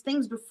all of these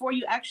things before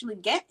you actually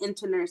get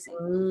into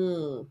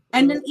nursing.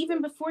 And then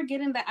even before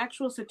getting the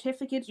actual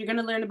certificates, you're going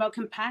to learn about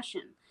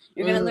compassion.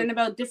 You're going to learn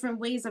about different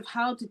ways of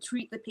how to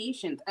treat the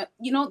patient.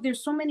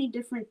 There's so many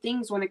different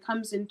things when it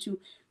comes into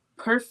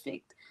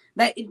perfect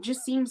that it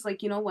just seems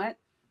like, you know what?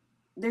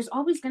 There's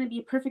always going to be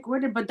a perfect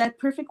order, but that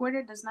perfect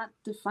order does not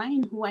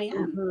define who I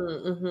am.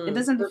 It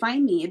doesn't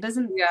define me. It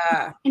doesn't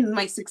define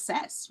my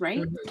success,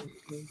 right?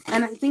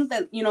 And I think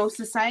that,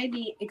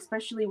 society,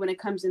 especially when it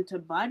comes into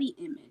body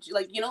image,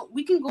 like,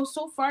 we can go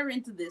so far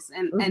into this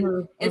and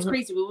it's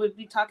crazy. We would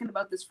be talking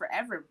about this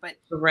forever, but,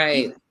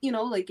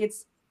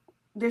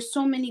 there's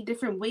so many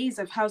different ways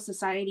of how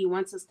society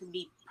wants us to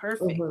be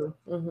perfect,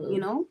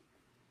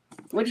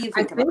 What do you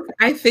think?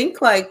 I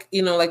think like,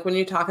 like when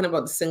you're talking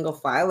about the single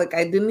file, like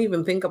I didn't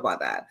even think about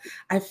that.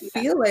 I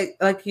feel like,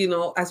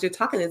 as you're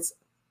talking,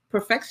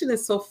 perfection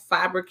is so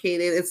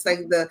fabricated. It's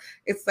like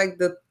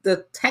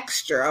the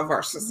texture of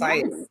our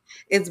society. Yes.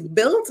 It's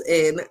built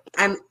in,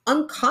 and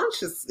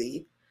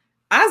unconsciously,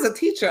 as a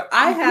teacher,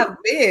 I have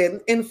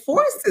been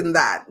enforcing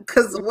that,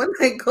 because when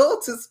I go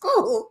to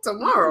school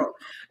tomorrow,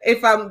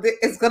 it's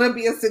going to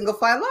be a single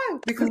file line,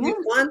 because you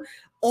want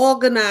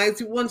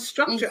organized, you want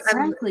structure.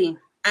 Exactly.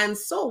 And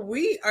so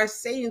we are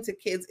saying to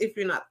kids, if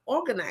you're not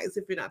organized,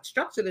 if you're not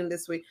structured in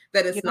this way,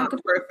 that it's not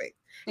perfect.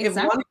 Exactly. If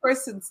one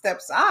person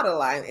steps out of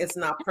line, it's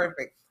not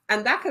perfect.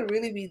 And that can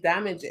really be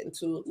damaging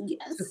to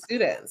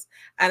students.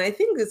 And I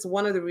think it's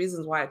one of the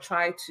reasons why I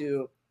try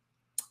to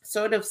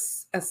sort of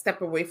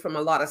step away from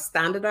a lot of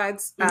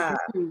standardized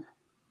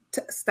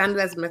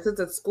methods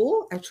at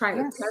school. I try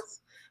to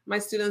test my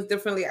students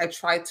differently. I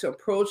try to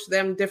approach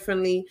them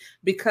differently,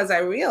 because I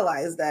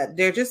realize that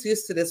they're just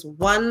used to this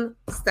one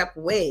step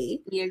way.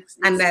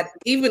 And that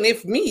even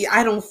if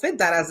I don't fit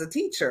that as a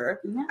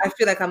teacher, I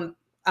feel like am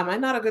I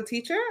not a good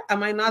teacher?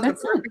 Am I not the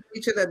perfect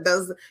teacher that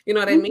does, you know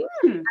what I mean?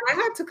 And I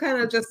had to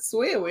kind of just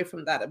sway away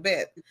from that a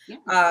bit.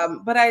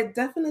 But I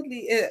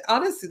definitely,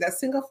 honestly, that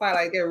single file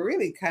idea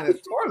really kind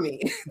of tore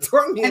me.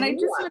 And I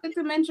just wanted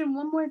to mention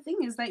one more thing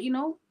is that,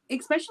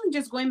 especially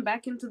just going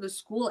back into the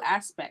school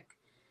aspect,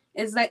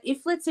 is that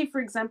if, let's say,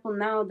 for example,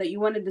 now that you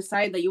want to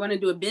decide that you want to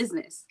do a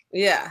business.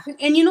 Yeah.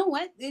 And you know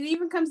what? It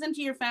even comes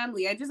into your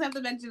family. I just have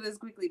to mention this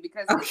quickly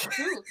because it's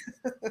true.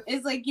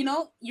 It's like,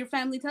 your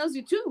family tells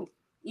you too.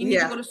 You need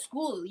to go to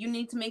school. You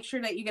need to make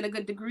sure that you get a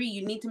good degree.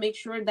 You need to make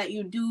sure that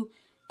you do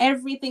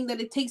everything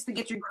that it takes to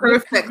get your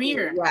good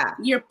career.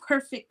 Your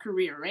perfect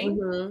career, right?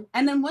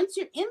 And then once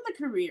you're in the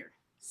career,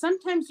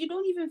 sometimes you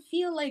don't even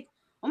feel like,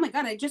 oh my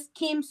God, I just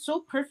came so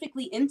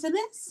perfectly into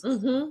this.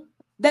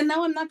 Then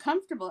now I'm not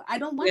comfortable. I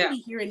don't want to be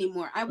here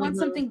anymore. I want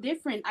something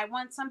different. I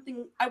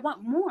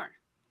want more.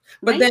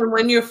 But Right? then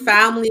when your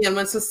family and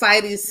when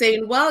society is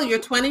saying, well, you're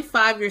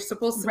 25, you're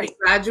supposed to be Right.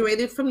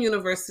 graduated from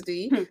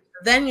university,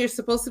 then you're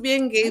supposed to be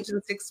engaged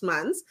in 6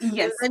 months, and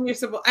Yes. then you're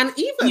supposed, and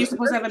even You're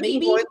supposed to have a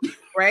baby. going,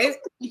 right?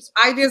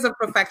 Ideas of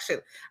perfection.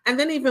 And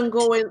then even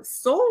going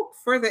so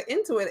further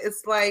into it,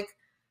 it's like,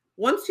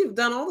 once you've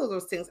done all of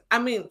those things, I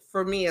mean,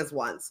 for me as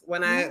once,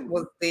 when I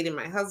was dating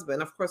my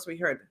husband, of course, we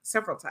heard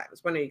several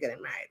times, when are you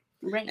getting married?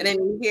 Right. And then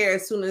you hear,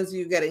 as soon as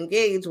you get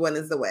engaged, when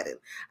is the wedding?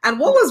 And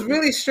what was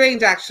really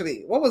strange,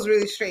 actually, was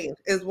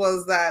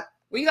that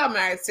we got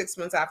married 6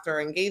 months after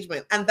our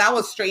engagement. And that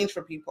was strange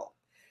for people.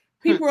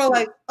 People were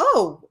like,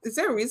 oh, is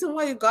there a reason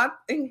why you got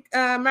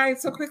married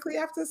so quickly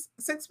after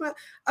 6 months?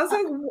 I was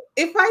like,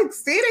 if I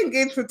stayed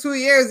engaged for 2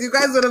 years, you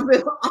guys would have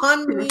been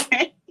on me.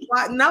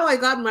 Now I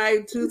got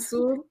married too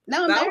soon.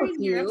 Now I'm married,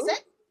 you're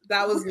upset?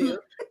 That was new.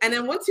 And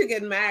then once you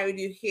get married,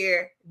 you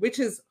hear, which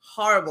is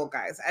horrible,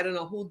 guys. I don't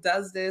know who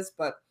does this,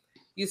 but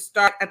you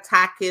start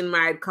attacking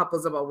married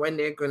couples about when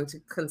they're going to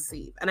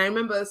conceive. And I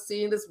remember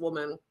seeing this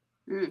woman,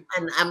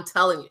 and I'm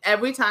telling you,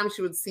 every time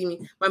she would see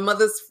me, my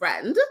mother's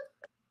friend,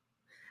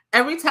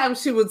 every time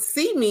she would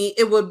see me,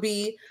 it would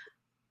be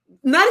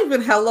not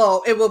even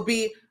hello. It would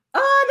be,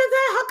 oh,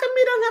 how come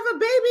you don't have a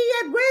baby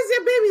yet? Where's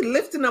your baby?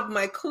 Lifting up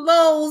my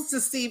clothes to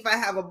see if I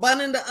have a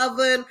bun in the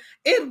oven.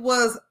 It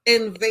was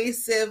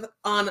invasive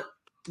on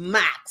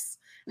max.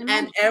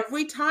 And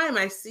every time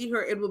I see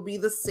her, it will be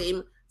the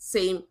same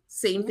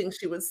thing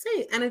she would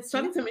say. And it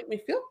started to make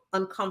me feel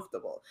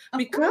uncomfortable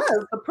because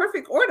the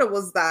perfect order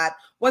was that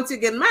once you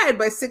get married,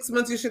 by 6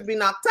 months, you should be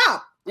knocked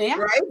out. Yeah.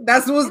 Right?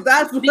 That's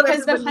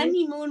because the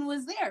honeymoon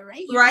was there,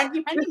 right? Right?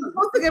 You're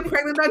supposed to get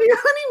pregnant on your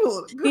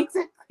honeymoon.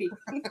 Exactly.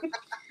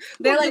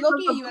 They're like,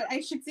 okay,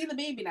 I should see the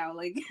baby now.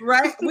 Like,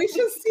 right? We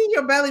should see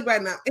your belly by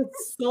now.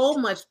 It's so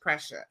much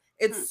pressure.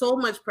 It's so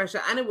much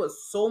pressure. And it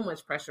was so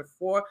much pressure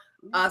for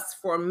us,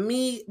 for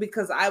me,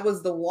 because I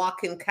was the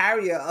walk-in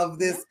carrier of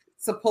this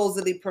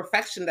supposedly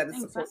perfection that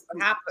is supposed to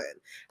happen.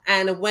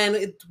 And when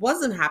it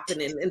wasn't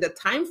happening in the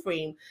time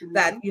frame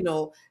that,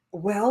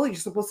 well, you're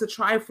supposed to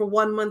try for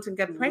 1 month and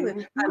get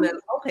pregnant. And then,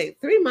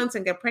 3 months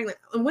and get pregnant.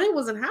 And when it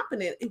wasn't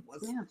happening, it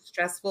was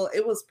stressful.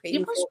 It was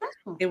painful.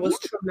 It was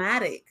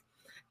traumatic.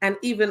 And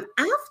even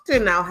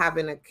after now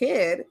having a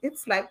kid,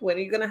 it's like, when are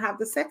you going to have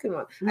the second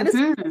one? And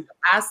it's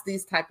ask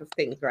these type of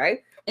things,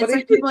 right? It's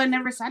like people are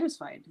never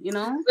satisfied,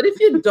 But if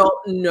you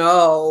don't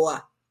know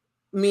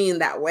me in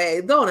that way,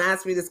 don't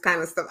ask me this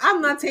kind of stuff.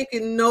 I'm not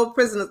taking no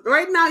prisoners.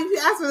 Right now, if you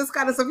ask me this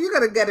kind of stuff, you're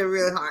going to get it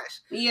really harsh.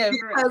 Yeah.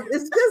 Because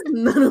it's just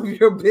none of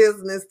your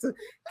business to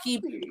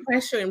keep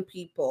pressuring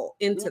people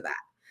into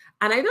that.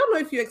 And I don't know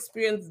if you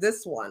experienced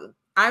this one.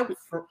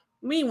 For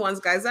me once,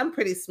 guys, I'm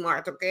pretty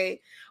smart,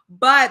 okay?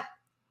 But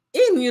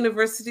in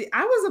university,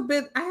 I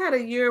had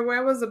a year where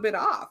I was a bit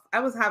off. I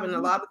was having a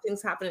lot of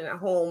things happening at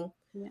home.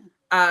 Yeah.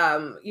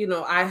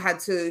 I had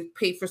to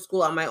pay for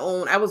school on my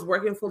own. I was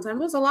working full time.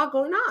 There was a lot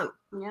going on.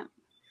 Yeah.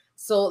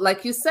 So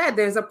like you said,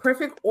 there's a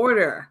perfect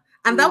order.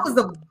 And that was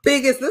the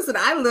biggest, listen,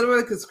 I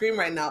literally could scream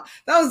right now.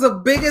 That was the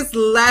biggest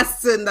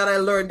lesson that I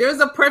learned. There's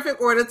a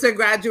perfect order to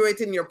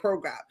graduate in your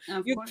program.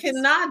 You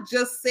cannot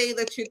just say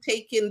that you're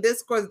taking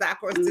this course, that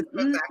course, this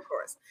course, that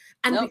course.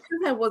 And because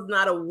I was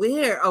not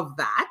aware of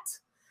that,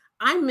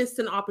 I missed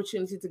an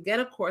opportunity to get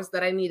a course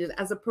that I needed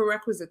as a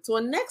prerequisite to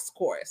a next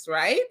course,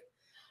 right?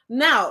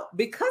 Now,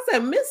 because I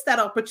missed that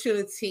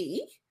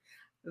opportunity,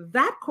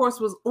 that course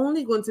was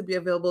only going to be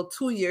available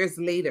 2 years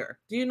later.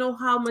 Do you know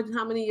how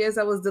many years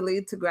I was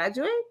delayed to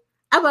graduate?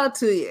 About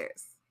 2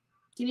 years.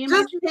 Can you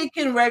imagine? Just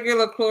taking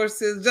regular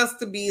courses just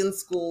to be in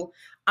school.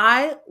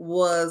 I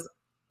was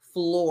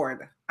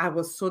floored. I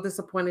was so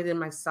disappointed in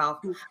myself.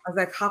 I was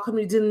like, how come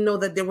you didn't know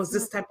that there was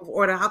this type of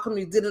order? How come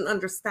you didn't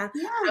understand?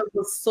 Yeah. I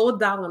was so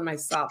down on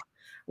myself.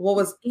 What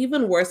was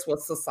even worse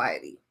was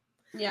society.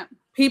 Yeah.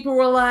 People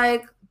were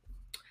like,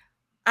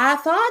 I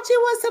thought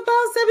you were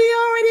supposed to be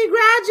already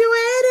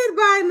graduated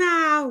by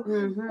now.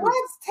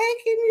 What's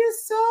taking you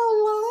so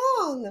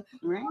long?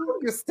 Right. Oh,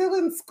 you're still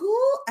in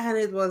school? And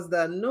it was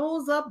the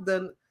nose up.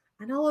 And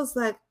I was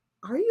like,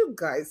 are you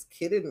guys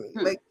kidding me?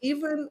 Like,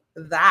 even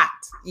that,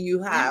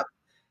 you have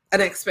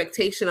an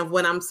expectation of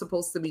when I'm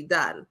supposed to be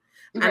done.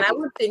 And I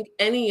would think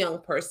any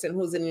young person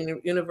who's in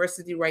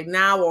university right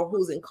now or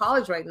who's in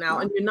college right now,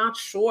 and you're not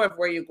sure of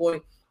where you're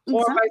going,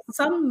 or by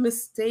some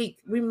mistake,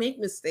 we make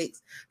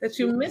mistakes, that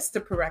you missed the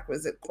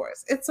prerequisite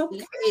course. It's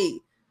okay.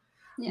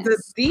 Yes.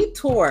 The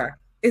detour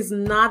is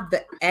not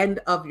the end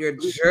of your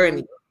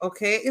journey,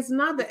 okay? It's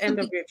not the end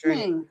of your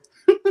journey.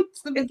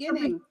 It's the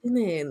beginning.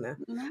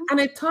 And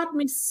it taught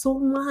me so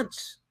much.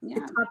 It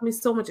taught me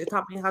so much. It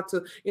taught me how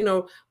to,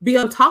 be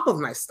on top of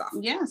my stuff.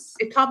 Yes.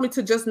 It taught me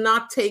to just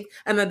not take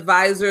an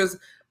advisor's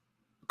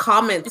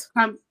comment.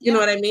 You know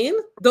what I mean?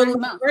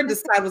 Don't ever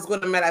decide what's going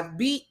on in my life.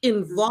 Be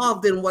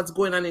involved in what's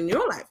going on in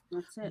your life.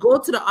 Go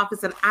to the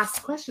office and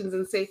ask questions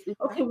and say,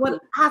 okay,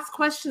 ask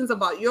questions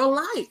about your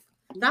life.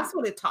 That's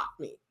what it taught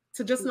me.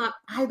 To just not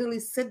idly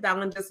sit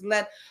down and just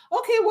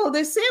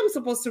they say I'm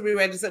supposed to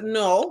re-register.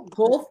 No,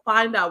 go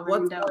find out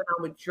what's going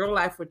on with your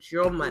life, with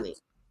your money.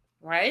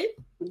 Right?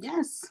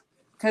 Yes.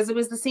 Because it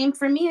was the same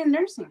for me in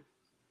nursing.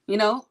 You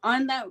know,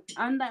 on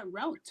that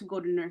route to go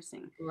to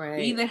nursing, Right.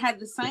 you either had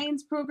the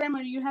science program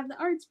or you had the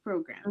arts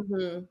program.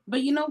 Mm-hmm.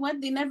 But you know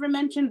what? They never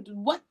mentioned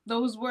what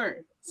those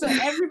were. So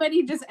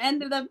everybody just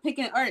ended up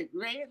picking art,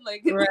 right?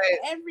 Like Right.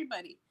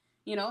 everybody,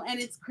 you know. And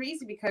it's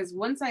crazy because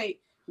once I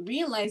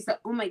realized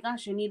that, oh my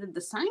gosh, I needed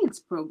the science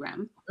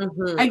program,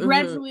 Mm-hmm. I Mm-hmm.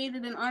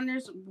 graduated in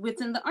honors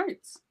within the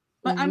arts.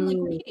 But I'm like,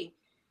 Mm-hmm. okay,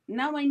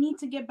 now I need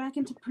to get back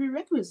into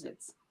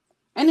prerequisites.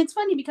 And it's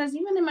funny because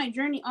even in my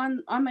journey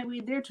on my way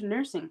there to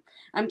nursing,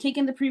 I'm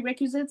taking the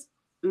prerequisites.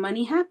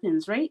 Money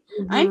happens, right?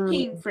 I'm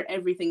paying for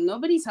everything.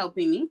 Nobody's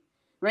helping me,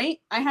 right?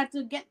 I had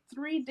to get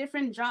 3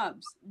 different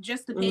jobs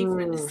just to pay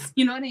for this.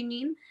 You know what I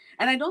mean?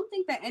 And I don't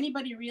think that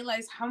anybody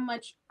realized how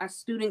much a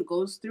student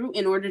goes through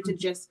in order to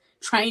just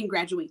try and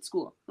graduate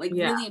school. Like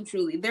Yeah. really and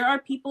truly. There are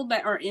people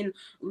that are in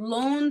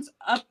loans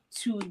up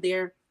to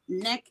their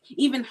neck,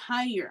 even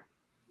higher.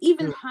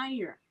 Even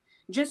higher,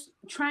 just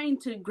trying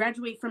to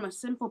graduate from a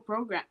simple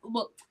program.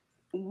 Well,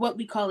 what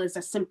we call is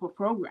a simple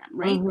program,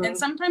 right? Mm-hmm. And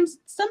sometimes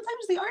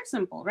they are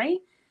simple, right?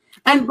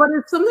 And but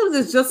sometimes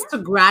it's just to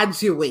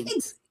graduate.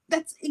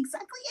 That's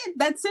exactly it.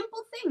 That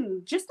simple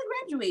thing, just to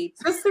graduate.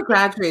 Just to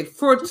graduate,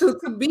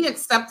 to be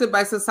accepted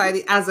by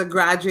society as a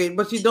graduate,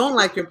 but you don't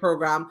like your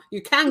program,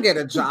 you can get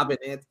a job in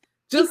it.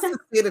 Just to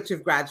say that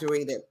you've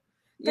graduated.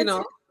 You know.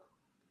 It.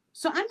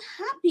 So I'm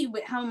happy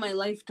with how my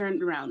life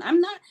turned around.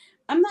 I'm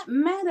not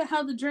mad at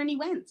how the journey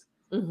went.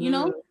 Mm-hmm. You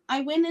know, I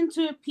went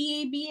into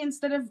PAB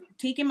instead of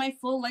taking my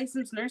full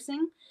license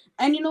nursing.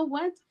 And you know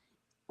what?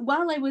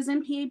 While I was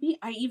in PAB,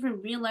 I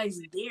even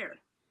realized there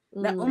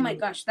that, oh my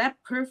gosh, that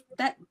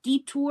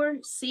detour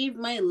saved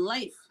my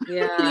life.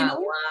 Yeah. You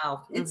know,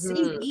 wow. It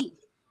saved me.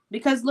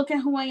 Because look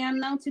at who I am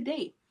now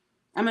today.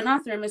 I'm an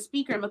author, I'm a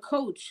speaker, I'm a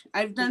coach.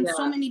 I've done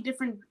so many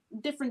different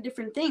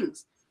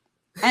things.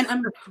 And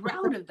I'm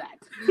proud of that.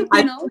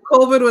 You know,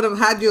 COVID would have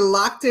had you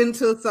locked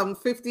into some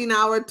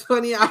 15-hour,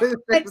 20-hour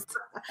shifts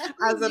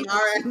as an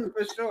RN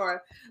for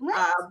sure.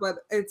 Right.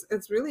 But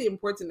it's really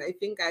important. I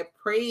think I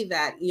pray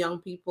that young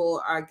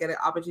people are get an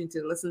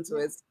opportunity to listen to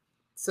it,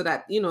 so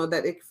that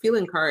that they feel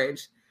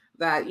encouraged.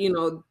 That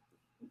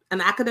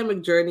an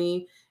academic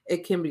journey,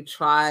 it can be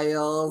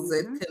trials,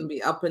 it can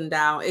be up and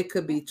down, it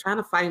could be trying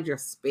to find your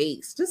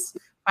space, just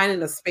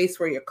finding a space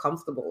where you're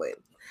comfortable in.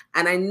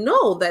 And I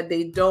know that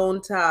they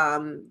don't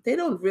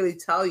really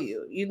tell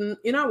you.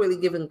 You're not really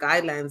given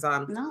guidelines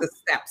on the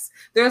steps.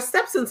 There are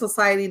steps in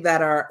society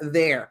that are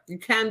there. You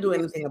can't do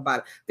anything about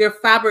it. They're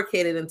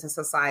fabricated into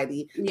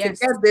society. Yes.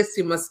 To get this,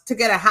 to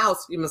get a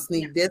house, you must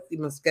need this, you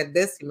must get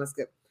this, you must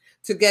get,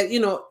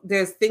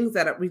 there's things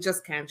that we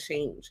just can't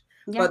change.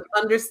 Yeah. But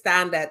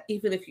understand that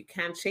even if you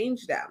can't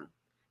change them,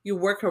 you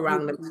work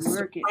around them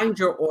to find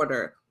your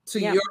order to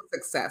your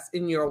success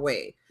in your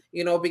way.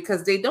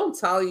 Because they don't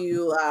tell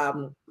you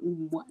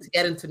to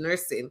get into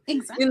nursing.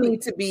 Exactly. You need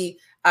to be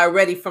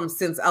ready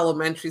since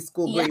elementary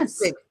school, grade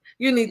 6.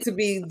 You need to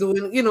be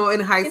doing, in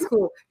high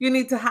school. You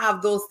need to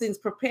have those things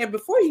prepared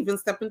before you even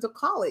step into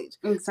college.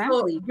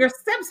 Exactly. So your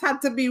steps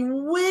had to be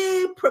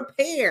way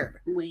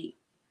prepared.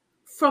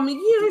 From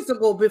years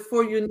ago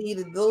before you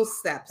needed those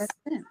steps.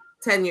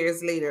 10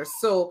 years later.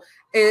 So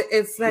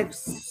it's like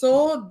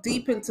so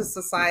deep into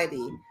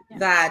society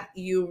that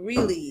you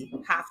really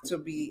have to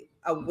be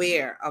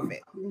aware of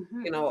it.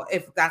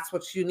 If that's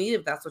what you need,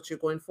 if that's what you're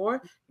going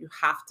for, you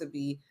have to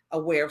be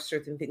aware of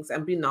certain things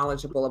and be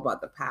knowledgeable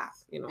about the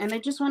path. And I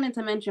just wanted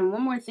to mention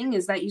one more thing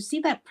is that you see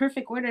that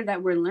perfect order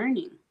that we're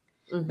learning.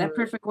 That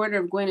perfect order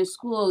of going to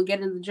school,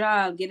 getting the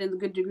job, getting the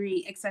good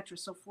degree, etc.,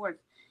 so forth.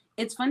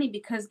 It's funny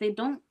because they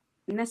don't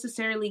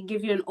necessarily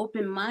give you an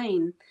open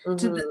mind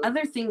to the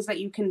other things that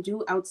you can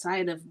do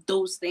outside of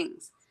those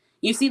things.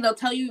 You see, they'll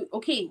tell you,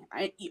 okay,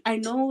 I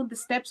know the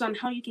steps on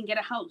how you can get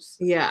a house.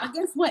 Yeah. But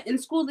guess what? In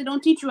school, they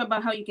don't teach you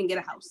about how you can get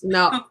a house.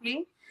 No.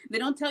 Okay? They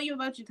don't tell you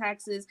about your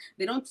taxes.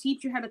 They don't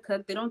teach you how to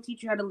cook. They don't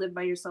teach you how to live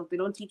by yourself. They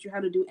don't teach you how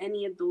to do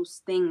any of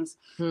those things,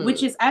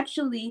 which is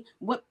actually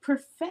what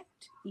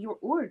perfect your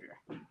order.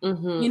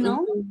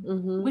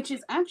 Which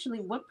is actually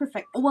what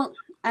well,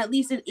 at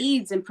least it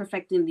aids in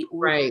perfecting the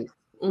order. Right.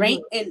 Right.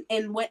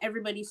 And what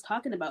everybody's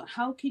talking about.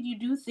 How could you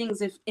do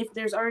things if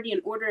there's already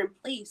an order in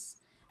place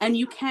and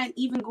you can't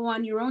even go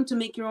on your own to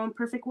make your own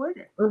perfect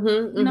order?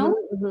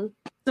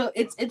 So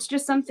it's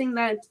just something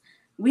that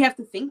we have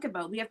to think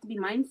about. We have to be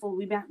mindful.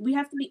 We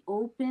have to be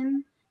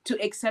open to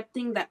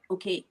accepting that,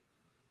 okay,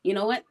 you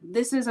know what?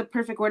 This is a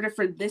perfect order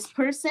for this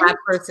person. That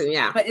person,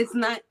 yeah. But it's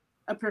not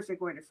a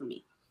perfect order for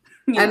me.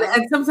 And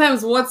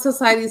sometimes what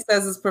society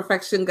says is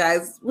perfection,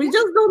 guys, we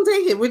just don't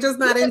take it. We're just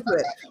not into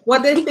it.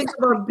 What they think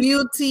about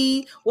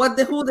beauty,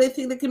 who they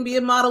think they can be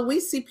a model. We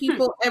see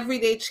people every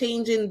day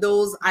changing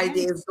those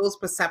ideas, those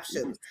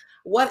perceptions.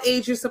 What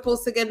age you're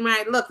supposed to get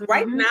married? Look,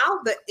 right now,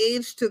 the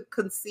age to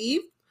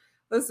conceive,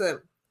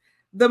 listen,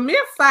 the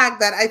mere fact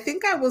that I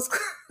think I was,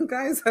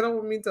 guys, I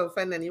don't mean to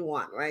offend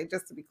anyone, right?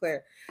 Just to be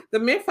clear. The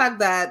mere fact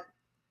that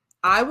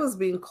I was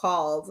being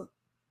called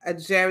a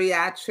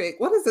geriatric,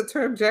 what is the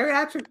term?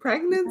 Geriatric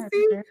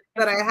pregnancy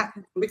that I had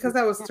because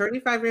I was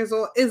 35 years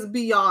old is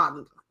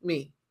beyond.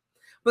 me.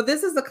 But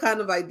this is the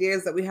kind of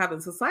ideas that we have in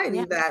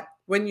society that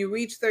when you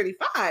reach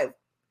 35,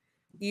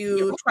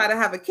 you try to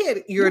have a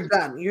kid, you're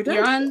done. You're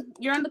done.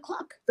 You're on the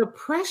clock. The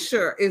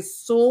pressure is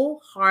so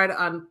hard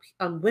on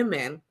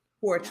women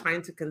who are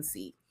trying to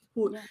conceive.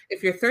 Who,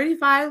 if you're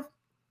 35,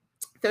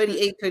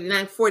 38,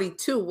 39,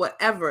 42,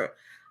 whatever,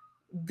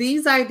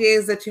 these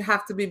ideas that you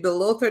have to be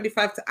below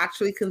 35 to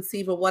actually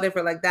conceive or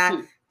whatever like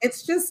that,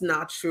 it's just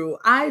not true.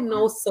 I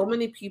know so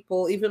many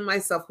people, even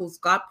myself, who's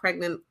got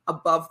pregnant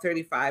above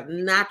 35,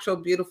 natural,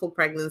 beautiful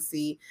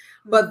pregnancy.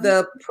 But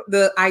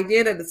the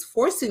idea that it's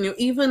forcing you,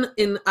 even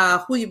in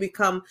who you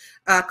become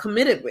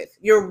committed with,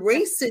 you're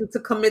racing to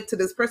commit to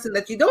this person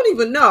that you don't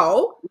even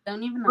know.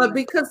 But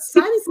because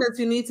society says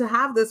you need to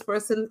have this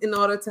person in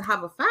order to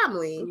have a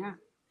family,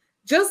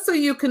 just so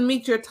you can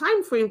meet your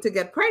time frame to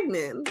get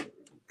pregnant.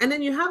 And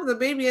then you have the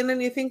baby, and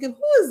then you're thinking,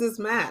 who is this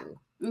man?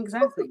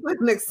 Exactly.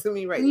 Next to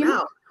me right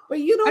now. But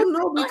you don't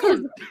know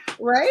because,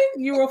 right?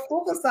 You were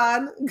focused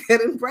on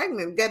getting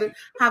pregnant,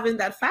 having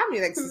that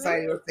family, like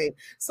society was saying.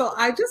 So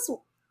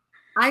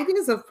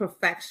ideas of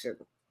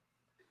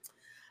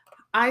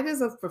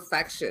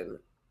perfection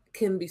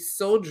can be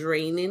so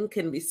draining,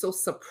 can be so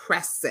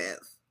suppressive.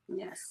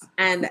 Yes.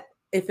 And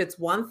if it's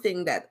one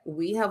thing that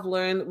we have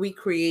learned, we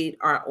create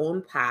our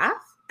own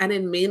path, and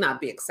it may not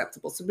be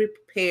acceptable. So be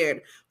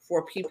prepared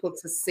for people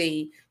to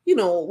say,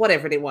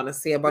 whatever they want to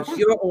say about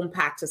your own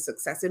path to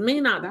success. It may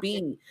not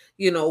be,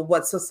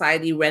 what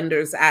society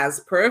renders as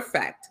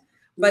perfect,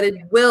 but it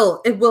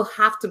will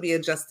have to be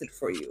adjusted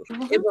for you.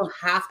 It will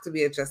have to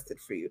be adjusted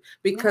for you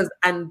because,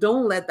 and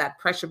don't let that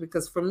pressure,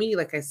 because for me,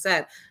 like I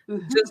said,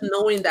 just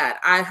knowing that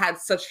I had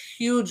such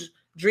huge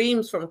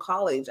dreams from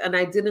college and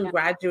I didn't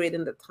graduate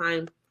in the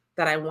time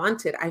that I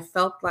wanted, I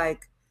felt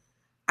like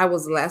I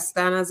was less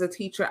than as a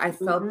teacher. I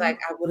felt like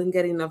I wouldn't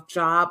get enough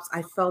jobs.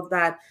 I felt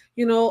that,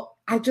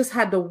 I just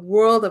had the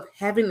world of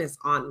heaviness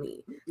on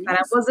me, that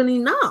I wasn't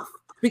enough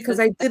because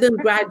I didn't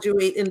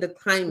graduate in the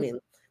timing,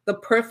 the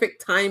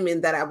perfect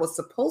timing that I was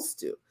supposed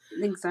to.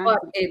 Exactly. But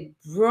it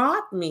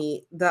brought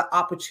me the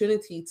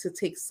opportunity to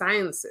take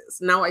sciences.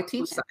 Now I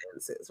teach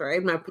sciences,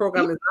 right? My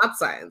program is not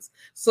science.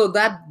 So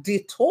that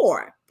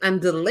detour and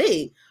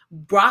delay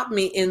brought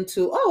me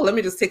into, let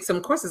me just take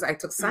some courses. I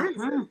took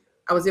sciences.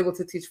 I was able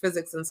to teach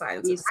physics and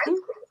science in high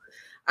school.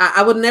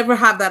 I would never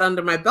have that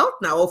under my belt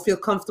now or feel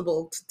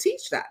comfortable to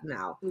teach that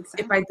now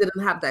if I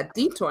didn't have that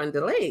detour and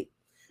delay.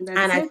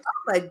 I felt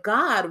like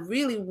God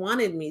really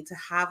wanted me to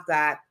have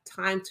that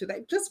time to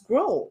just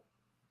grow.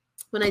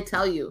 When I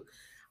tell you,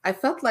 I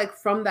felt like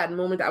from that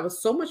moment, I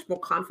was so much more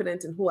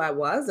confident in who I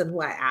was and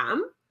who I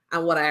am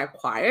and what I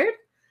acquired,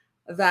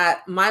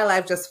 that my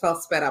life just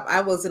felt sped up.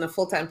 I was in a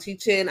full-time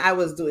teaching. I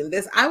was doing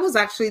this. I was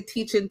actually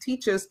teaching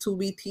teachers to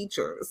be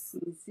teachers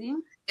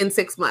in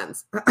 6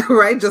 months,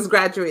 right? Just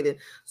graduated.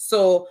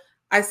 So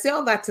I say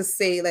all that to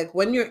say, like,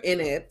 when you're in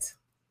it,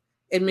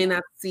 it may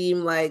not seem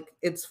like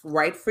it's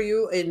right for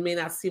you. It may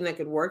not seem like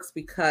it works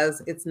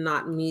because it's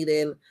not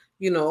meeting,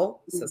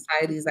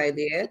 society's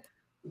idea.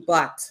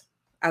 But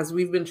as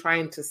we've been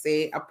trying to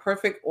say, a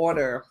perfect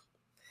order,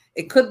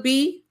 it could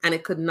be and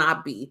it could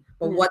not be.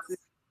 But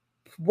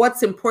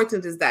what's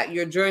important is that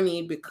your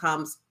journey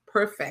becomes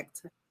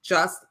perfect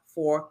just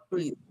for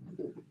you.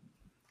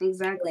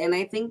 Exactly. And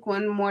I think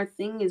one more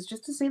thing is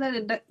just to say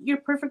that your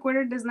perfect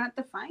order does not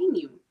define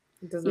you.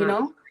 It does not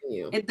define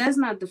you. It does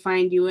not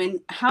define you. And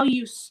how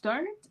you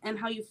start and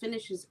how you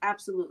finish is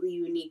absolutely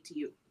unique to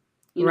you.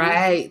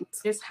 Right.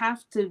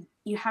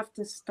 You have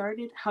to start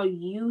it how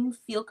you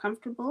feel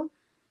comfortable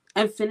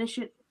and finish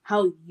it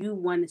how you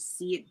want to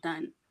see it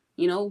done.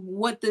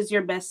 What does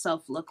your best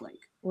self look like?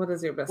 What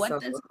does your best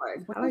self look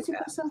like? What does your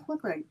best self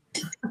look like?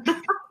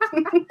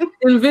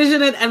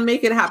 Envision it and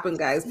make it happen,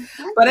 guys.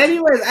 But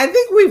anyways, I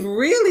think we've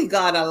really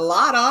got a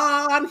lot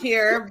on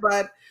here,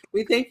 but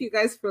we thank you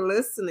guys for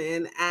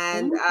listening.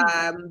 And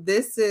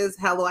this is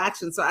Hello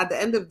Action. So at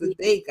the end of the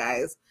day,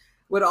 guys,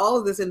 with all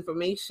of this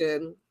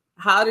information,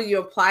 how do you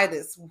apply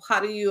this?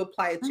 How do you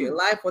apply it to your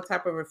life? What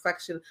type of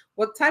reflection?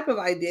 What type of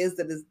ideas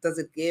does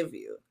it give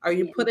you? Are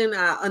you putting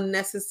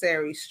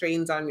unnecessary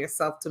strains on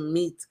yourself to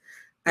meet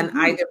an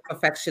idea of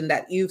perfection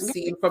that you've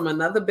seen from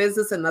another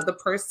business, another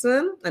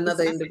person,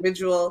 another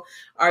individual?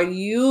 Are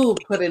you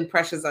putting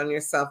pressures on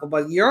yourself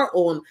about your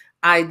own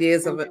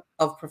ideas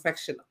of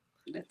perfection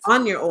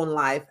on your own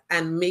life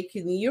and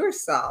making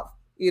yourself,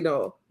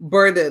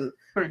 burdened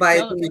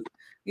by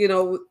these,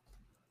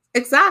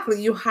 exactly.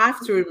 You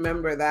have to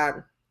remember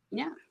that.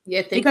 Yeah.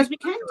 Because we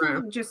can't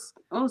just,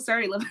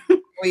 sorry.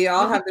 We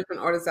all have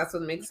different orders. That's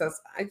what makes us,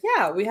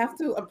 we have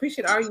to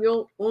appreciate our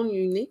own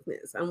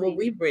uniqueness and what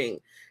we bring,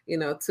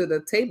 to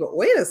the table.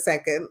 Wait a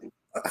second.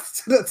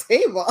 To the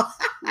table.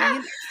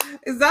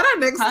 Is that our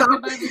next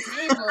topic?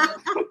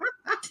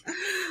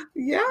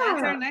 Yeah.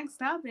 That's our next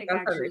topic,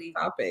 actually. Our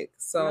next topic.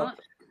 So.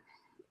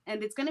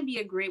 And it's going to be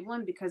a great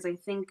one because I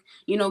think,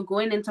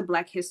 going into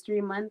Black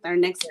History Month, our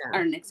next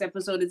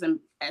episode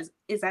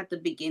is at the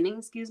beginning,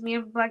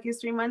 of Black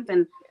History Month.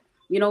 And,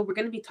 we're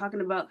going to be talking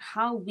about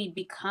how we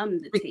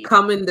become the table.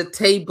 Becoming the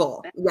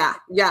table. Yeah.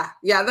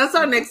 That's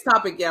our next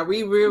topic. Yeah,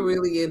 we're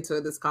really into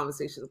this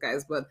conversation,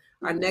 guys. But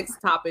our next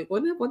topic,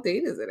 what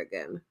date is it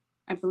again?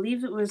 I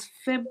believe it was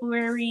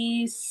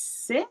February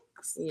 6th.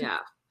 Yeah.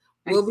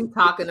 We'll be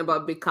talking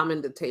about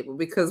becoming the table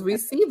because we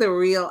see the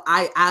real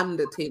I am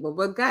the table.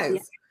 But guys,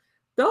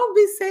 don't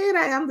be saying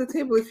I am the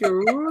table if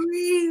you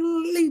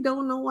really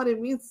don't know what it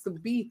means to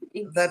be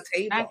the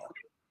table.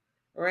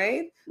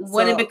 Right?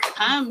 What it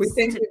becomes. We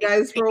thank you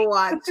guys for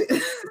watching.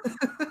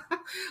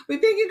 We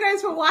thank you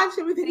guys for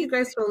watching. We thank you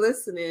guys for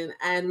listening.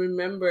 And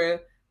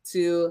remember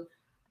to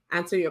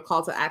answer your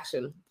call to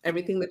action.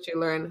 Everything that you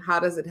learn, how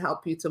does it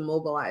help you to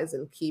mobilize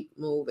and keep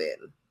moving?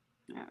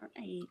 All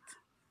right.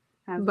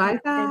 Bye,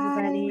 guys.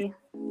 Everybody.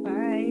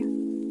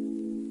 Bye.